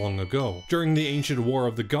lost long ago. During the ancient war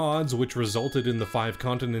of the gods, which resulted in the 5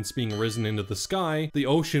 continents being risen into the sky, the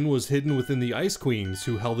ocean was hidden within the Ice Queens,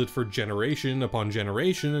 who held it for generation upon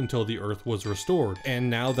generation until the Earth was restored. And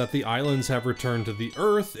now that the islands have returned to the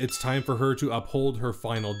Earth, it's time for her to uphold her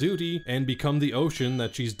final duty and become the ocean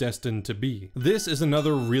that she's destined to be. This is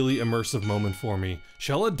another really immersive moment for me.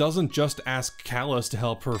 Shella doesn't just ask Kaitos to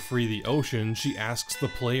help her free the ocean, she asks the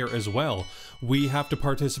player as well. We have to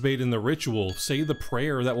participate in the ritual, say the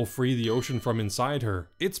prayer that will free the ocean from inside her.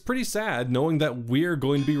 It's pretty sad knowing that we're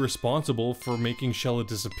going to be responsible for making Shella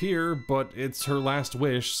disappear, but it's her last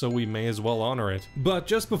wish, so we may as well honor it. But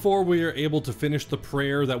just before we are able to finish the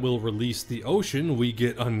prayer that will release the ocean, we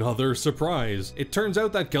get another surprise. It turns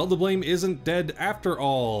out that Geldablame isn't dead after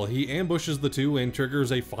all. He ambushes the two and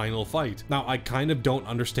triggers a final fight. Now, I kind of don't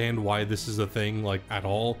understand why this is a thing, like, at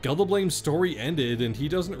all. Geldablame's story ended, and he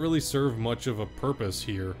doesn't really serve much of a purpose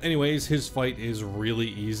here. Anyways, his fight is really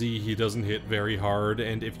easy, he doesn't hit very hard,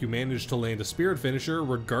 and if you manage to land a spirit finisher,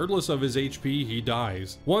 regardless of his HP, he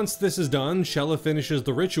dies. Once this is done, Shella finishes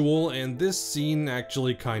the ritual, and this scene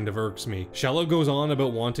actually kind of irks me. Shella goes on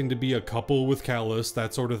about wanting to be a couple with Kaitos,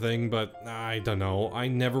 that sort of thing, but I don't know, I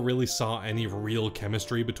never really saw any real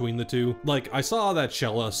chemistry between the two. Like, I saw that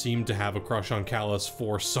Shella seemed to have a crush on Kaitos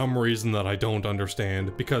for some reason that I don't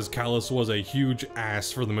understand, because Kaitos was a huge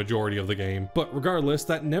ass for the majority of the game. But regardless,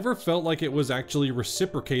 that never felt like it was actually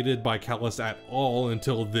reciprocated by Kaitos at all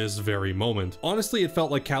until this very moment. Honestly, it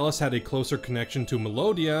felt like Kaitos had a closer connection to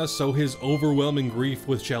Melodia, so his overwhelming grief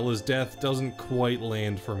with Shella's death doesn't quite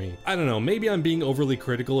land for me. I don't know, maybe I'm being overly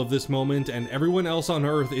critical of this moment, and everyone else on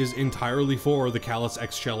Earth is entirely for the Kaitos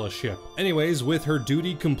x Shella ship. Anyways, with her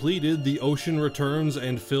duty completed, the ocean returns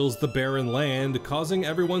and fills the barren land, causing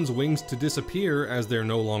everyone's wings to disappear as they're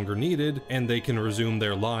no longer needed, and they can resume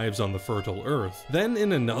their lives on the fertile Earth. Then,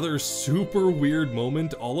 in another super weird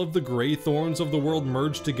moment, all of the Greythorns of the world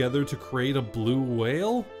merge together to create a blue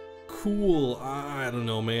whale? cool. I don't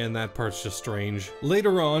know, man, that part's just strange.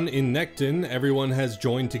 Later on, in Necton, everyone has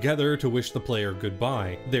joined together to wish the player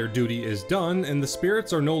goodbye. Their duty is done, and the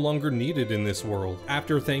spirits are no longer needed in this world.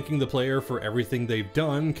 After thanking the player for everything they've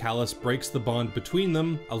done, Callus breaks the bond between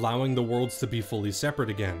them, allowing the worlds to be fully separate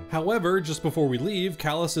again. However, just before we leave,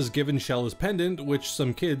 Callus is given Shella's pendant, which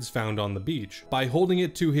some kids found on the beach. By holding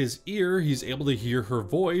it to his ear, he's able to hear her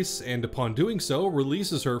voice, and upon doing so,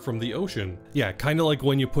 releases her from the ocean. Yeah, kinda like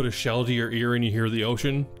when you put a shell to your ear and you hear the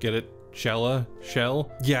ocean. Get it? Shell?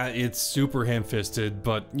 Yeah, it's super ham-fisted,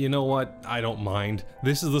 but you know what? I don't mind.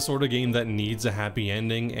 This is the sort of game that needs a happy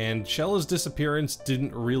ending, and Shella's disappearance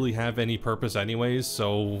didn't really have any purpose anyways,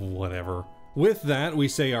 so whatever. With that, we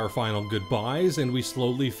say our final goodbyes, and we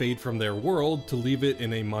slowly fade from their world to leave it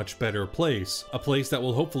in a much better place. A place that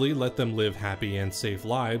will hopefully let them live happy and safe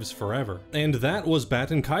lives forever. And that was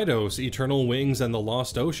Baten Kaitos, Eternal Wings and the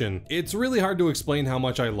Lost Ocean. It's really hard to explain how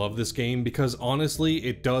much I love this game because honestly,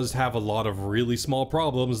 it does have a lot of really small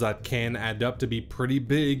problems that can add up to be pretty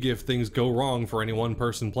big if things go wrong for any one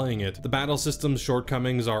person playing it. The battle system's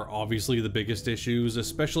shortcomings are obviously the biggest issues,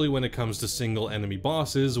 especially when it comes to single enemy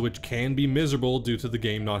bosses, which can be miserable due to the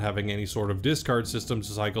game not having any sort of discard system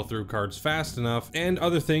to cycle through cards fast enough, and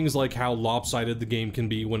other things like how lopsided the game can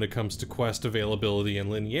be when it comes to quest availability and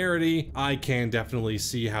linearity. I can definitely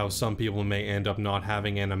see how some people may end up not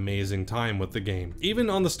having an amazing time with the game. Even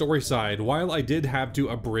on the story side, while I did have to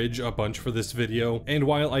abridge a bunch for this video, and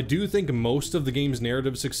while I do think most of the game's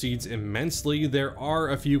narrative succeeds immensely, there are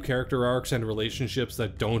a few character arcs and relationships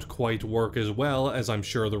that don't quite work as well as I'm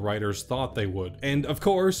sure the writers thought they would. And of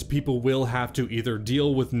course, people will have to either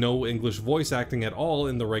deal with no English voice acting at all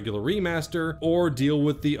in the regular remaster, or deal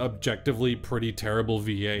with the objectively pretty terrible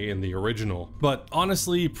VA in the original. But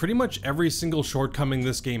honestly, pretty much every single shortcoming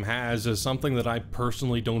this game has is something that I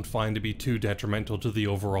personally don't find to be too detrimental to the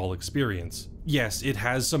overall experience. Yes, it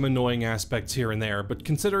has some annoying aspects here and there, but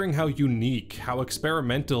considering how unique, how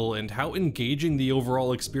experimental, and how engaging the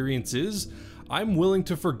overall experience is, I'm willing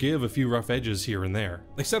to forgive a few rough edges here and there.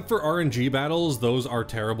 Except for RNG battles, those are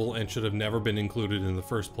terrible and should have never been included in the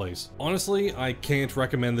first place. Honestly, I can't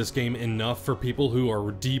recommend this game enough for people who are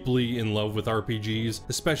deeply in love with RPGs,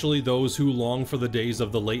 especially those who long for the days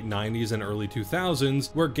of the late 90s and early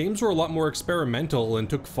 2000s, where games were a lot more experimental and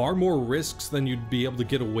took far more risks than you'd be able to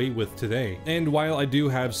get away with today. And while I do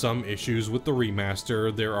have some issues with the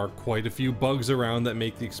remaster, there are quite a few bugs around that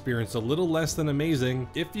make the experience a little less than amazing.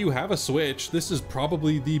 If you have a Switch, this is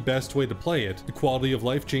probably the best way to play it. The quality of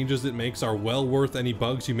life changes it makes are well worth any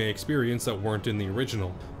bugs you may experience that weren't in the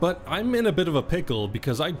original. But I'm in a bit of a pickle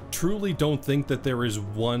because I truly don't think that there is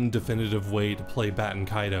one definitive way to play Baten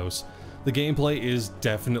Kaitos. The gameplay is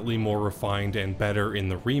definitely more refined and better in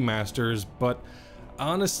the remasters, but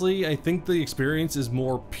honestly, I think the experience is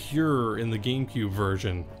more pure in the GameCube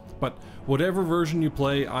version. But whatever version you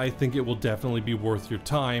play, I think it will definitely be worth your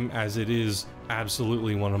time, as it is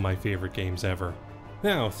absolutely one of my favorite games ever.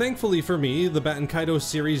 Now, thankfully for me, the Baten Kaitos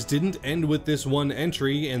series didn't end with this one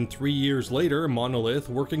entry, and 3 years later, Monolith,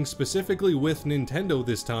 working specifically with Nintendo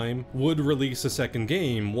this time, would release a second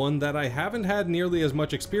game, one that I haven't had nearly as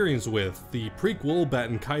much experience with, the prequel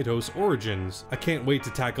Baten Kaitos Origins. I can't wait to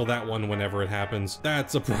tackle that one whenever it happens.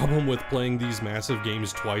 That's a problem with playing these massive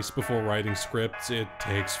games twice before writing scripts, it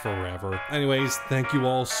takes forever. Anyways, thank you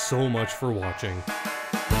all so much for watching.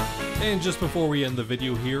 And just before we end the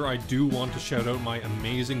video here, I do want to shout out my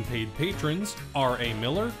amazing paid patrons, R.A.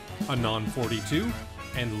 Miller, Anon42,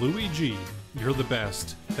 and Louis G. You're the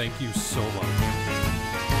best. Thank you so much.